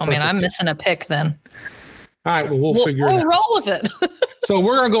 Yeah. Oh man, I'm missing a pick then. All right. Well, we'll figure it out. We'll roll with it. So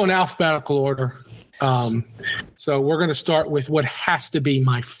we're going to go in alphabetical order. So we're going to start with what has to be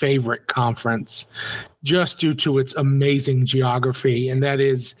my favorite conference, just due to its amazing geography, and that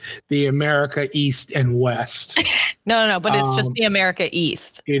is the America East and West. No, but it's just the America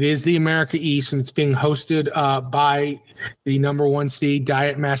East. It is the America East, and it's being hosted by the number 1 seed,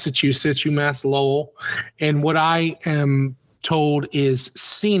 Diet Massachusetts, UMass Lowell. And what I am told is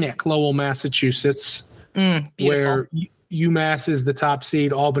scenic Lowell, Massachusetts, where UMass is the top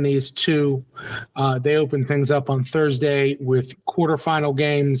seed. Albany is 2. They open things up on Thursday with quarterfinal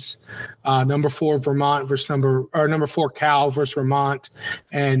games. Number 4 Vermont versus number 4 Cal versus Vermont,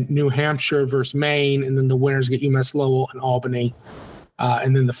 and New Hampshire versus Maine, and then the winners get UMass Lowell and Albany,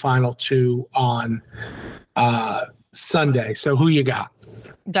 and then the final 2 on Sunday. So who you got?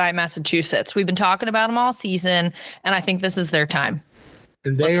 Diet Massachusetts. We've been talking about them all season, and I think this is their time.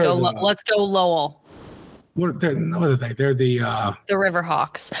 And let's go Lowell. What are they? They're the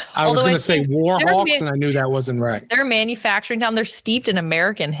Riverhawks. I was going to say Warhawks, and I knew that wasn't right. They're manufacturing town. They're steeped in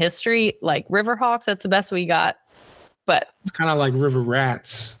American history. Like Riverhawks, that's the best we got. But it's kind of like River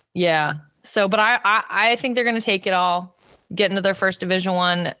Rats. Yeah. So, but I think they're going to take it all, get into their first Division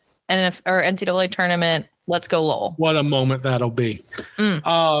I or NCAA tournament. Let's go Lowell. What a moment that'll be.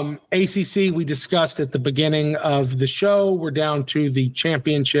 ACC, we discussed at the beginning of the show. We're down to the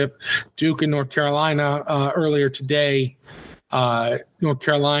championship. Duke and North Carolina earlier today. North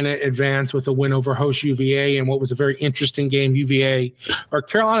Carolina advanced with a win over host UVA in what was a very interesting game.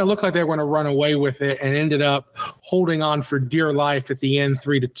 Carolina looked like they were going to run away with it and ended up holding on for dear life at the end,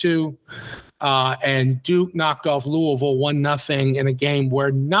 3-2. And Duke knocked off Louisville 1-0 in a game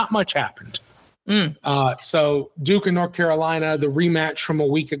where not much happened. So Duke and North Carolina, the rematch from a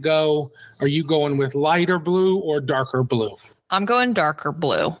week ago. Are you going with lighter blue or darker blue? I'm going darker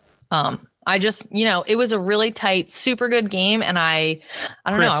blue. I just, it was a really tight, super good game. And I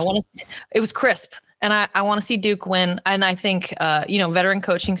don't know. It was crisp, and I want to see Duke win. And I think, veteran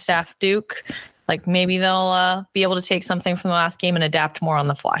coaching staff, Duke, like maybe they'll be able to take something from the last game and adapt more on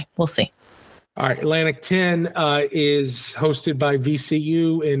the fly. We'll see. All right, Atlantic 10 is hosted by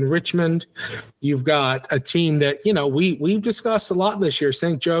VCU in Richmond. You've got a team that, we've discussed a lot this year.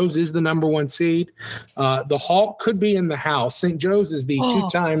 St. Joe's is the number 1 seed. The Hawk could be in the house. St. Joe's is the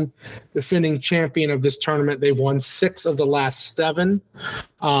 2-time defending champion of this tournament. They've won 6 of the last 7.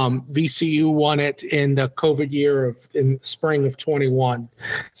 VCU won it in the COVID year in spring of 21.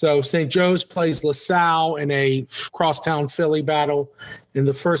 So St. Joe's plays LaSalle in a crosstown Philly battle in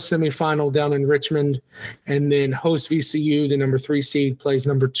the first semifinal down in Richmond, and then host VCU, the number 3 seed, plays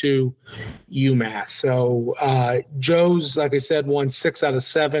number 2 UMass. So Joe's, like I said, won 6 out of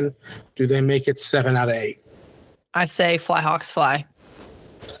 7. Do they make it 7 out of 8? I say fly Hawks fly.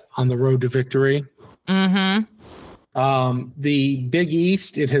 On the road to victory. Mm-hmm. The Big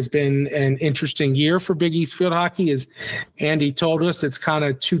East, it has been an interesting year for Big East field hockey. As Andy told us, it's kind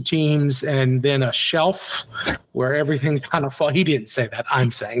of 2 teams and then a shelf where everything kind of falls. He didn't say that.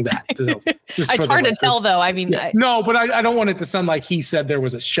 I'm saying that. It's hard to tell, though. I mean, yeah. No, but I don't want it to sound like he said there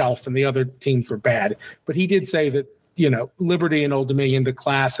was a shelf and the other teams were bad. But he did say that, Liberty and Old Dominion, the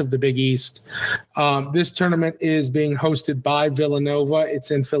class of the Big East. This tournament is being hosted by Villanova.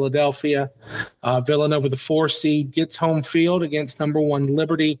 It's in Philadelphia. Villanova, the 4 seed, gets home field against number 1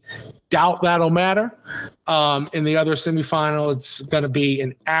 Liberty. Doubt that'll matter. In the other semifinal, it's going to be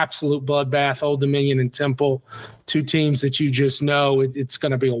an absolute bloodbath. Old Dominion and Temple, 2 teams that you just know it's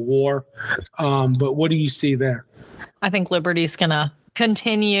going to be a war. But what do you see there? I think Liberty's going to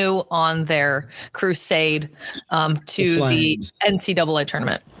continue on their crusade to the NCAA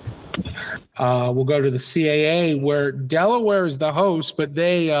tournament. We'll go to the CAA, where Delaware is the host, but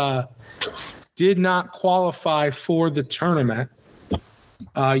they did not qualify for the tournament.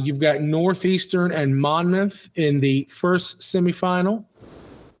 You've got Northeastern and Monmouth in the first semifinal,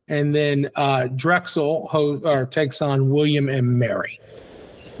 and then Drexel takes on William and Mary.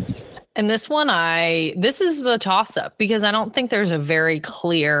 And this one, this is the toss-up because I don't think there's a very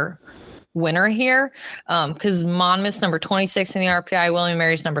clear winner here because Monmouth's number 26 in the RPI, William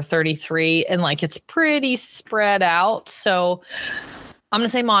Mary's number 33, and it's pretty spread out. So I'm going to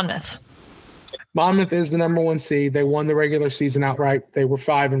say Monmouth. Monmouth is the number 1 seed. They won the regular season outright. They were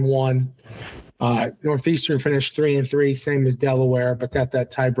 5-1. Northeastern finished 3-3, same as Delaware, but got that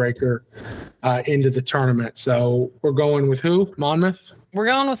tiebreaker into the tournament. So we're going with who? Monmouth? We're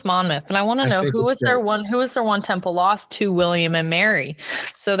going with Monmouth, but I want to know who was their one Temple loss to William and Mary.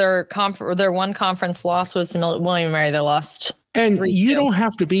 So their one conference loss was to William and Mary. They lost. And you don't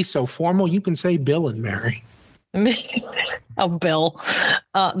have to be so formal. You can say Bill and Mary. Oh, Bill,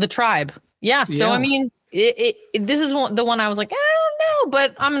 the Tribe. Yeah. So I mean, this is the one I was like, I don't know,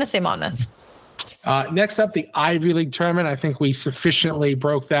 but I'm going to say Monmouth. Next up, the Ivy League tournament. I think we sufficiently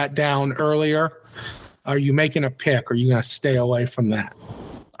broke that down earlier. Are you making a pick, or are you going to stay away from that?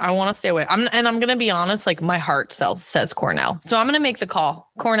 I want to stay away. I'm going to be honest, my heart says Cornell. So I'm going to make the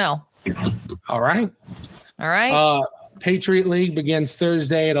call. Cornell. All right. Patriot League begins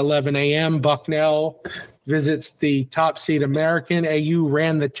Thursday at 11 a.m. Bucknell visits the top seed American. AU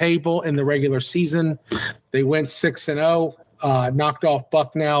ran the table in the regular season. They went 6-0, knocked off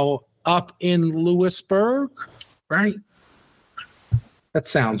Bucknell up in Lewisburg, right? That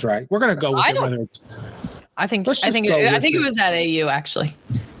sounds right. We're going to go with it. I think it was at AU, actually.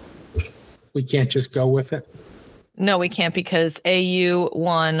 We can't just go with it? No, we can't, because AU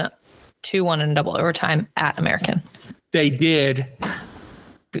won 2-1 in double overtime at American. They did.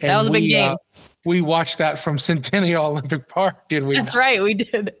 That was a big game. We watched that from Centennial Olympic Park, did we? That's right, we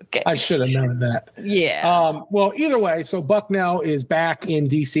did. Okay. I should have known that. Yeah. Well, either way, so Bucknell is back in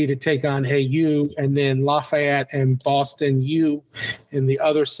D.C. to take on AU, and then Lafayette and Boston U in the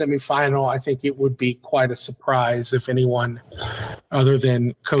other semifinal. I think it would be quite a surprise if anyone other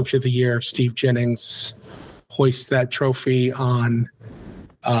than Coach of the Year, Steve Jennings, hoists that trophy on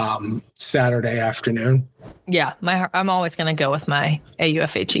Saturday afternoon. Yeah, I'm always going to go with my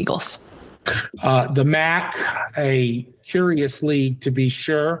AUFH Eagles. The MAC, a curious league to be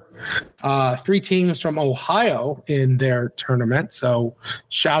sure. 3 teams from Ohio in their tournament. So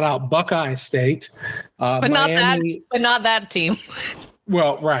shout out Buckeye State. But Miami, not that team.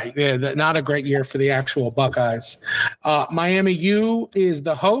 Well, right. Yeah, not a great year for the actual Buckeyes. Miami U is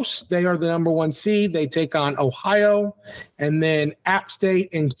the host. They are the number 1 seed. They take on Ohio. And then App State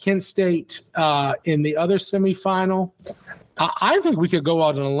and Kent State in the other semifinal. I think we could go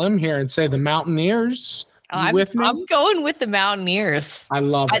out on a limb here and say the Mountaineers. With me? I'm going with the Mountaineers. I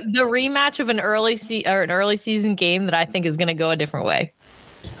love it. The rematch of an early season game that I think is going to go a different way.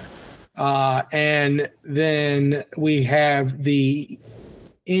 And then we have the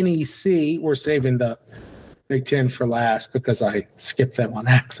NEC. We're saving the Big Ten for last because I skipped them on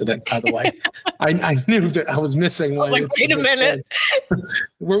accident, by the way. I knew that I was missing one. Like, wait a minute.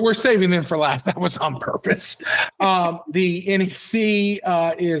 We're saving them for last. That was on purpose. The NEC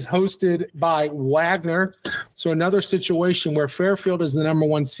is hosted by Wagner. So another situation where Fairfield is the number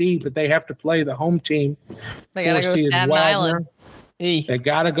 1 seed, but they have to play the home team. They got to go to Staten Island. They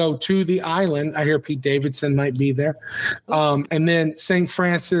got to go to the island. I hear Pete Davidson might be there. And then St.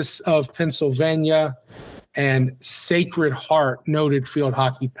 Francis of Pennsylvania and Sacred Heart, noted field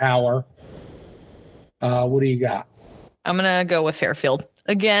hockey power. What do you got? I'm going to go with Fairfield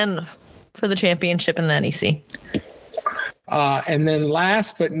again for the championship in the NEC. And then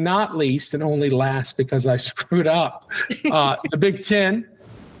last but not least, and only last because I screwed up, the Big Ten,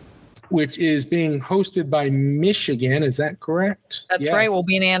 which is being hosted by Michigan. Is that correct? That's right. We'll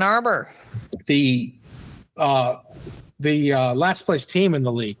be in Ann Arbor. The last place team in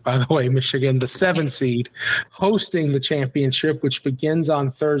the league, by the way, Michigan, the 7 seed, hosting the championship, which begins on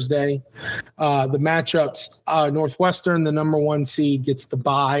Thursday. The matchups, Northwestern, the number 1 seed, gets the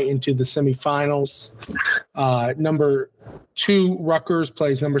bye into the semifinals. Number 2, Rutgers,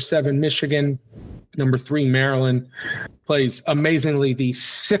 plays number 7, Michigan. Number 3, Maryland, plays amazingly the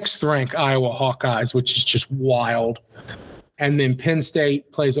 6th-ranked Iowa Hawkeyes, which is just wild. And then Penn State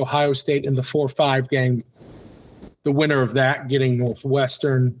plays Ohio State in the 4-5 game. The winner of that getting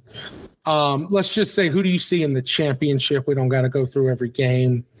Northwestern. Let's just say, who do you see in the championship? We don't got to go through every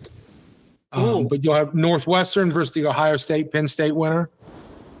game. But you'll have Northwestern versus the Ohio State, Penn State winner.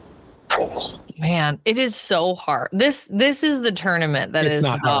 Man, it is so hard. This is the tournament that it's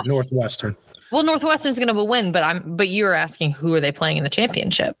not hard. Northwestern. Well, Northwestern's going to win, but you're asking who are they playing in the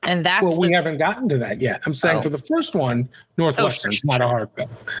championship, and that's we haven't gotten to that yet. I'm saying for the first one, Northwestern's not a hard bet.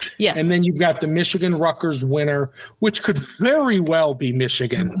 Yes, and then you've got the Michigan Rutgers winner, which could very well be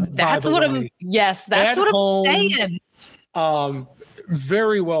Michigan. That's what I'm. Yes, that's what I'm saying.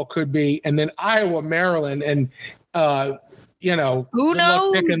 Very well could be, and then Iowa, Maryland, and who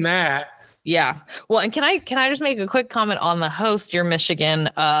knows picking that. Yeah. Well, and can I just make a quick comment on the host, your Michigan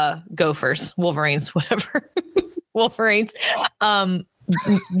Gophers, Wolverines, whatever. Wolverines.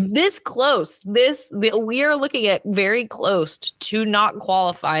 This close. We are looking at very close to not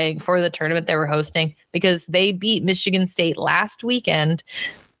qualifying for the tournament they were hosting because they beat Michigan State last weekend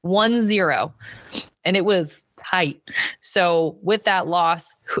 1-0. And it was tight. So with that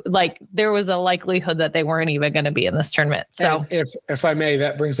loss, there was a likelihood that they weren't even going to be in this tournament. So and if I may,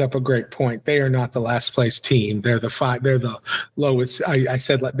 that brings up a great point. They are not the last place team. They're the lowest. I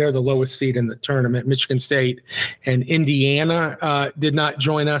said they're the lowest seed in the tournament. Michigan State and Indiana did not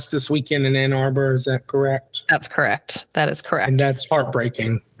join us this weekend in Ann Arbor. Is that correct? That's correct. That is correct. And that's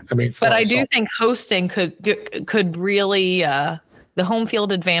heartbreaking. I mean, but I do think hosting could really the home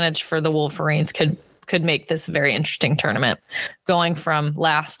field advantage for the Wolverines could make this a very interesting tournament, going from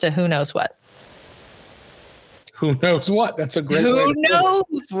last to who knows what. Who knows what? That's a great Who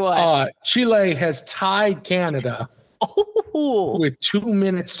knows what? Chile has tied Canada with 2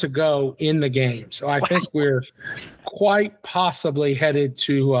 minutes to go in the game. So I think we're quite possibly headed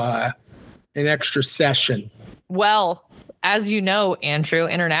to an extra session. Well, as you know, Andrew,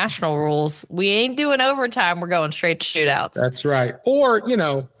 international rules, we ain't doing overtime. We're going straight to shootouts. That's right. Or,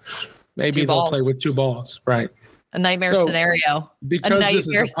 maybe they'll play with 2 balls. Right. A nightmare scenario. Because this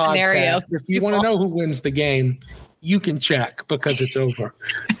is a podcast, if you want to know who wins the game, you can check because it's over.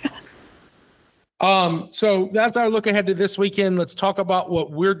 So that's our look ahead to this weekend. Let's talk about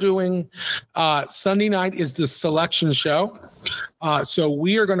what we're doing. Sunday night is the selection show. So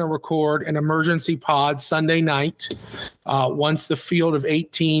we are going to record an emergency pod Sunday night once the field of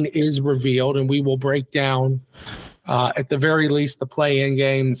 18 is revealed, and we will break down at the very least the play-in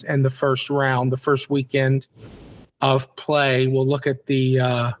games and the first round, the first weekend of play. We'll look at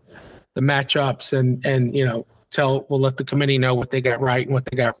the matchups and we'll let the committee know what they got right and what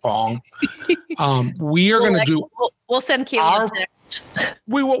they got wrong. We are going to do. We'll send Kayla a text.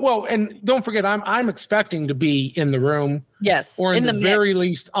 We will. Well, and don't forget, I'm expecting to be in the room. Yes, or in the very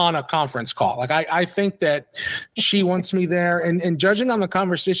least on a conference call. Like I think that she wants me there, and judging on the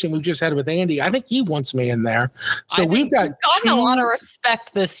conversation we just had with Andy, I think he wants me in there. So we've got a lot of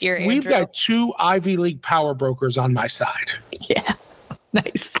respect this year. Andrew. We've got 2 Ivy League power brokers on my side. Yeah,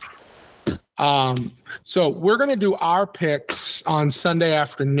 nice. So we're going to do our picks on Sunday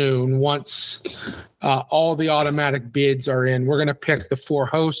afternoon. Once all the automatic bids are in, we're going to pick the 4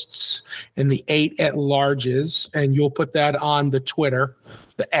 hosts and the 8 at larges, and you'll put that on the Twitter,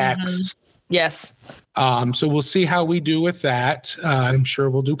 the X. Mm-hmm. Yes. So we'll see how we do with that. I'm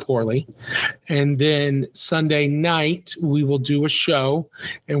sure we'll do poorly. And then Sunday night, we will do a show,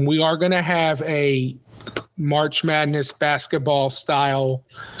 and we are going to have a March Madness basketball style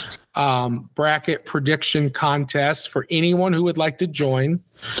bracket prediction contest for anyone who would like to join.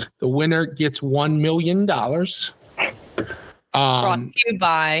 The winner gets $1 million. Brought to you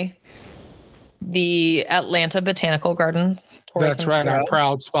by the Atlanta Botanical Garden. That's right, our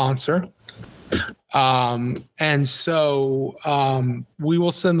proud sponsor. And so we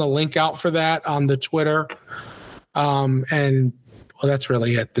will send the link out for that on the Twitter. And that's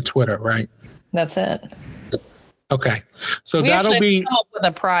really it, the Twitter, right? That's it. Okay, so that'll be come up with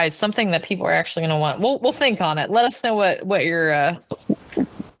a prize, something that people are actually going to want. We'll think on it. Let us know what your a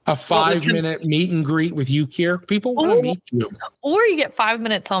 5-minute meet and greet with you, Kier. People want to meet you, or you get 5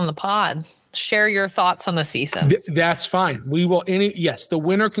 minutes on the pod. Share your thoughts on the season. That's fine. We will. Yes, the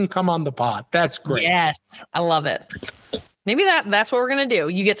winner can come on the pod. That's great. Yes, I love it. Maybe that's what we're going to do.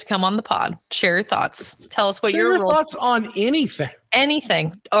 You get to come on the pod, share your thoughts, tell us what your thoughts on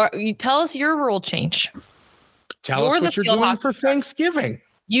anything, or you tell us your rule change. Tell us what you're doing for Thanksgiving.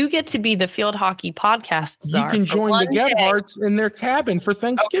 You get to be the field hockey podcast czar. You can join the Gebhardts in their cabin for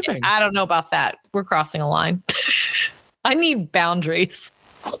Thanksgiving. Okay, I don't know about that. We're crossing a line. I need boundaries.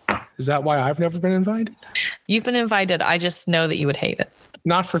 Is that why I've never been invited? You've been invited. I just know that you would hate it.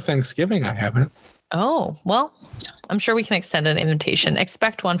 Not for Thanksgiving, I haven't. Oh, well, I'm sure we can extend an invitation.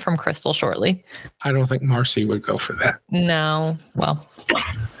 Expect one from Crystal shortly. I don't think Marcy would go for that. No. Well.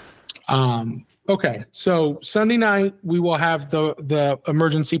 Okay, so Sunday night we will have the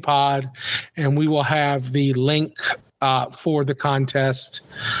emergency pod, and we will have the link for the contest,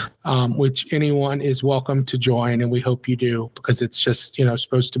 which anyone is welcome to join, and we hope you do, because it's just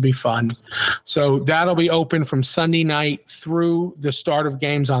supposed to be fun. So that'll be open from Sunday night through the start of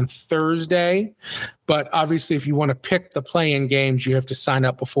games on Thursday. But obviously, if you want to pick the play-in games, you have to sign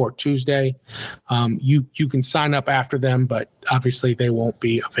up before Tuesday. You can sign up after them, but obviously they won't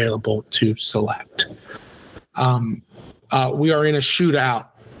be available to select. We are in a shootout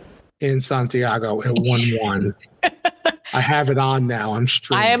in Santiago at 1-1. I have it on now. I'm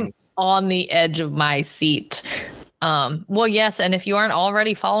streaming. I am on the edge of my seat. Well, yes, and if you aren't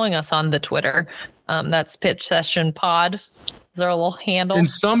already following us on the Twitter, that's Pitch Session Pod. Is there a little handle? And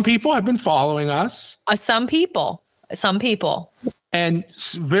some people have been following us. Some people. And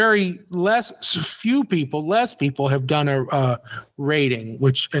less people have done a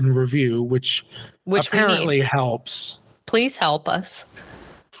rating, and review, which apparently helps. Please help us.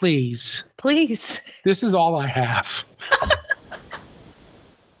 Please. This is all I have.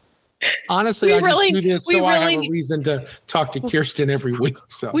 Honestly, I just do this so I have a reason to talk to Kirstin every week.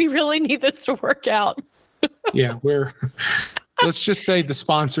 So we really need this to work out. Yeah, let's just say the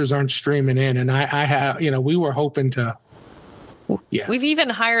sponsors aren't streaming in, and I have, we were hoping to. Yeah, we've even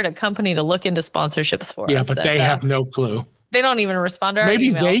hired a company to look into sponsorships for us. Yeah, but they have no clue. They don't even respond to our Maybe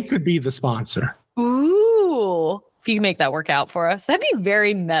email. They could be the sponsor. Ooh. If you can make that work out for us. That'd be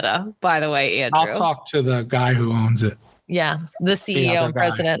very meta, by the way, Andrew. I'll talk to the guy who owns it. Yeah, the CEO and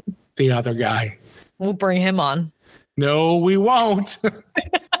president. The other guy. We'll bring him on. No, we won't.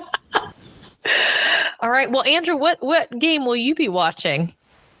 All right. Well, Andrew, what game will you be watching?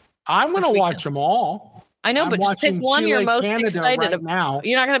 I'm going to watch them all. I know, but just pick one you're most excited about. Now.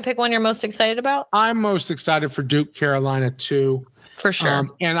 You're not going to pick one you're most excited about? I'm most excited for Duke Carolina 2. For sure.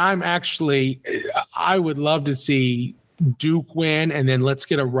 And I would love to see Duke win, and then let's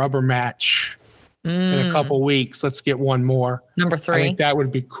get a rubber match in a couple weeks. Let's get one more. Number 3. I think that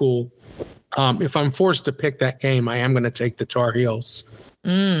would be cool. If I'm forced to pick that game, I am going to take the Tar Heels.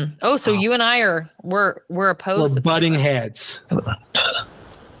 Oh, so you and I we're opposed. We're butting heads.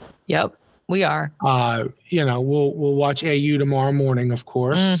 Yep, we are. We'll watch AU tomorrow morning, of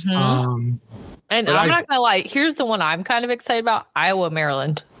course. And I'm not gonna lie. Here's the one I'm kind of excited about: Iowa,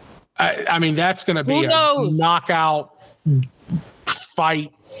 Maryland. I mean, that's going to be a knockout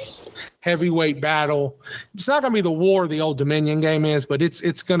fight, heavyweight battle. It's not going to be the war the Old Dominion game is, but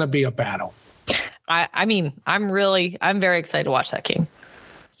it's going to be a battle. I'm very excited to watch that game.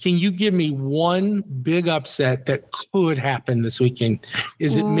 Can you give me one big upset that could happen this weekend?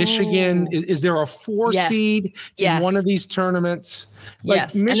 Is it Michigan? Is there a 4 seed in one of these tournaments?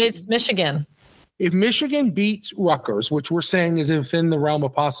 Yes, and it's Michigan. If Michigan beats Rutgers, which we're saying is within the realm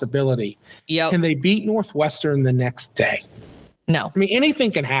of possibility, can they beat Northwestern the next day? No. I mean,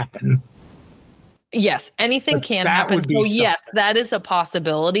 anything can happen. Yes, anything can happen. So yes, that is a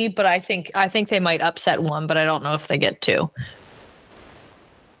possibility, but I think they might upset one, but I don't know if they get 2.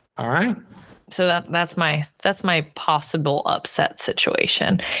 All right. So that's my possible upset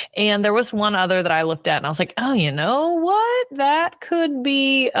situation. And there was one other that I looked at and I was like, oh, you know what? That could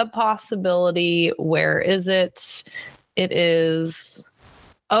be a possibility. Where is it? It is.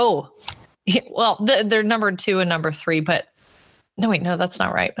 Oh, well, they're number 2 and number 3, but no, wait, no, that's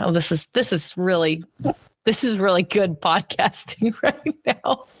not right. No, this is really good podcasting right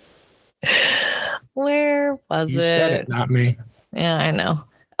now. Where was you it? Said it, not me. Yeah, I know.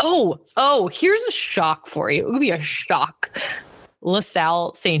 Oh, here's a shock for you. It would be a shock.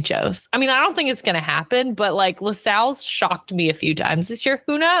 LaSalle, St. Joe's. I mean, I don't think it's going to happen, but like LaSalle's shocked me a few times this year.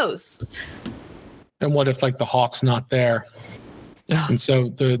 Who knows? And what if like the Hawks not there? And so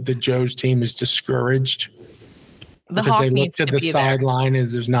the Joe's team is discouraged because they look to the sideline and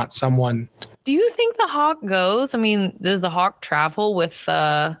there's not someone. Do you think the Hawk goes? I mean, does the Hawk travel with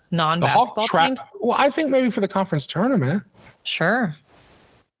non-basketball teams? Well, I think maybe for the conference tournament. Sure.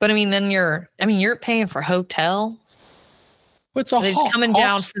 But I mean, then you're paying for hotel. What's they're just coming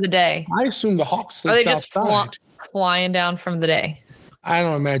down for the day. I assume the Hawks. Are they just flying down from the day? I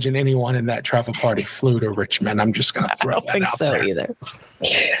don't imagine anyone in that travel party flew to Richmond. I'm just going to throw that out there. I don't think so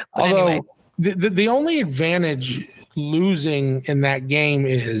either. Although anyway. the only advantage losing in that game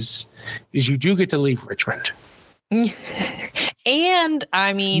is you do get to leave Richmond. And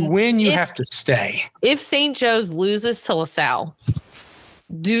I mean, when you have to stay. If St. Joe's loses to LaSalle,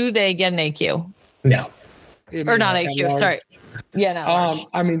 do they get an AQ? No. Or not AQ, sorry. Yeah, no.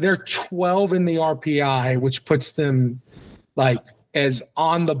 I mean, they're 12 in the RPI, which puts them like as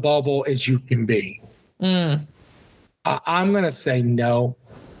on the bubble as you can be. I'm going to say no.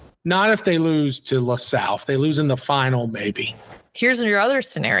 Not if they lose to LaSalle. If they lose in the final, maybe. Here's your other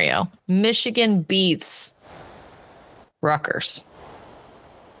scenario. Michigan beats Rutgers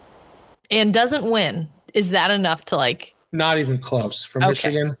and doesn't win. Is that enough to like... Not even close for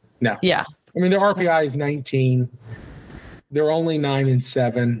Michigan. No. Yeah. I mean, their RPI is 19. They're only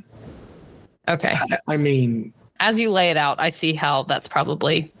 9-7. Okay. I mean, as you lay it out, I see how that's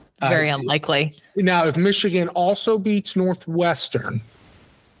probably very unlikely. Now, if Michigan also beats Northwestern,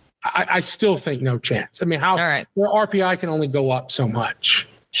 I still think no chance. I mean, their RPI can only go up so much.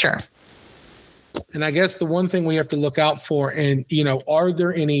 Sure. And I guess the one thing we have to look out for, and, are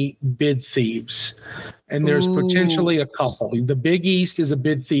there any bid thieves? And there's potentially a couple. The Big East is a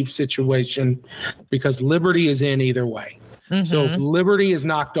bid thief situation because Liberty is in either way. Mm-hmm. So if Liberty is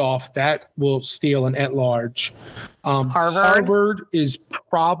knocked off, that will steal an at-large. Harvard is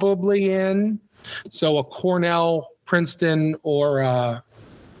probably in. So a Cornell, Princeton, or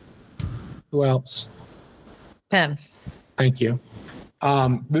who else? Penn. Thank you.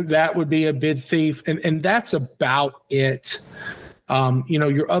 That would be a bid thief. And that's about it.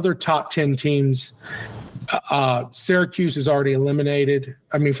 Your other top 10 teams, Syracuse is already eliminated.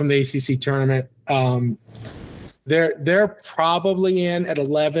 I mean, from the ACC tournament. They're probably in at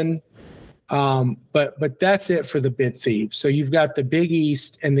 11. But that's it for the bid thieves. So you've got the Big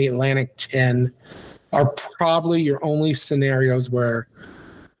East and the Atlantic 10 are probably your only scenarios where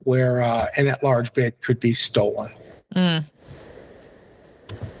an at-large bid could be stolen.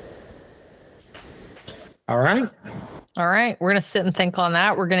 All right. We're going to sit and think on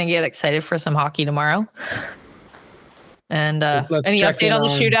that. We're going to get excited for some hockey tomorrow. And any update on the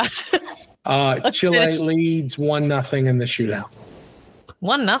shootouts? Chile leads 1-0 in the shootout.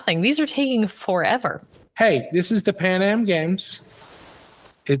 1-0. These are taking forever. Hey, this is the Pan Am Games.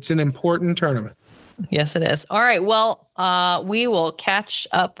 It's an important tournament. Yes, it is. All right. Well, we will catch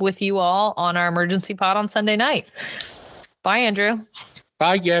up with you all on our emergency pod on Sunday night. Bye, Andrew.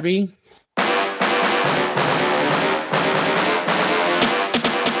 Bye, Gabby.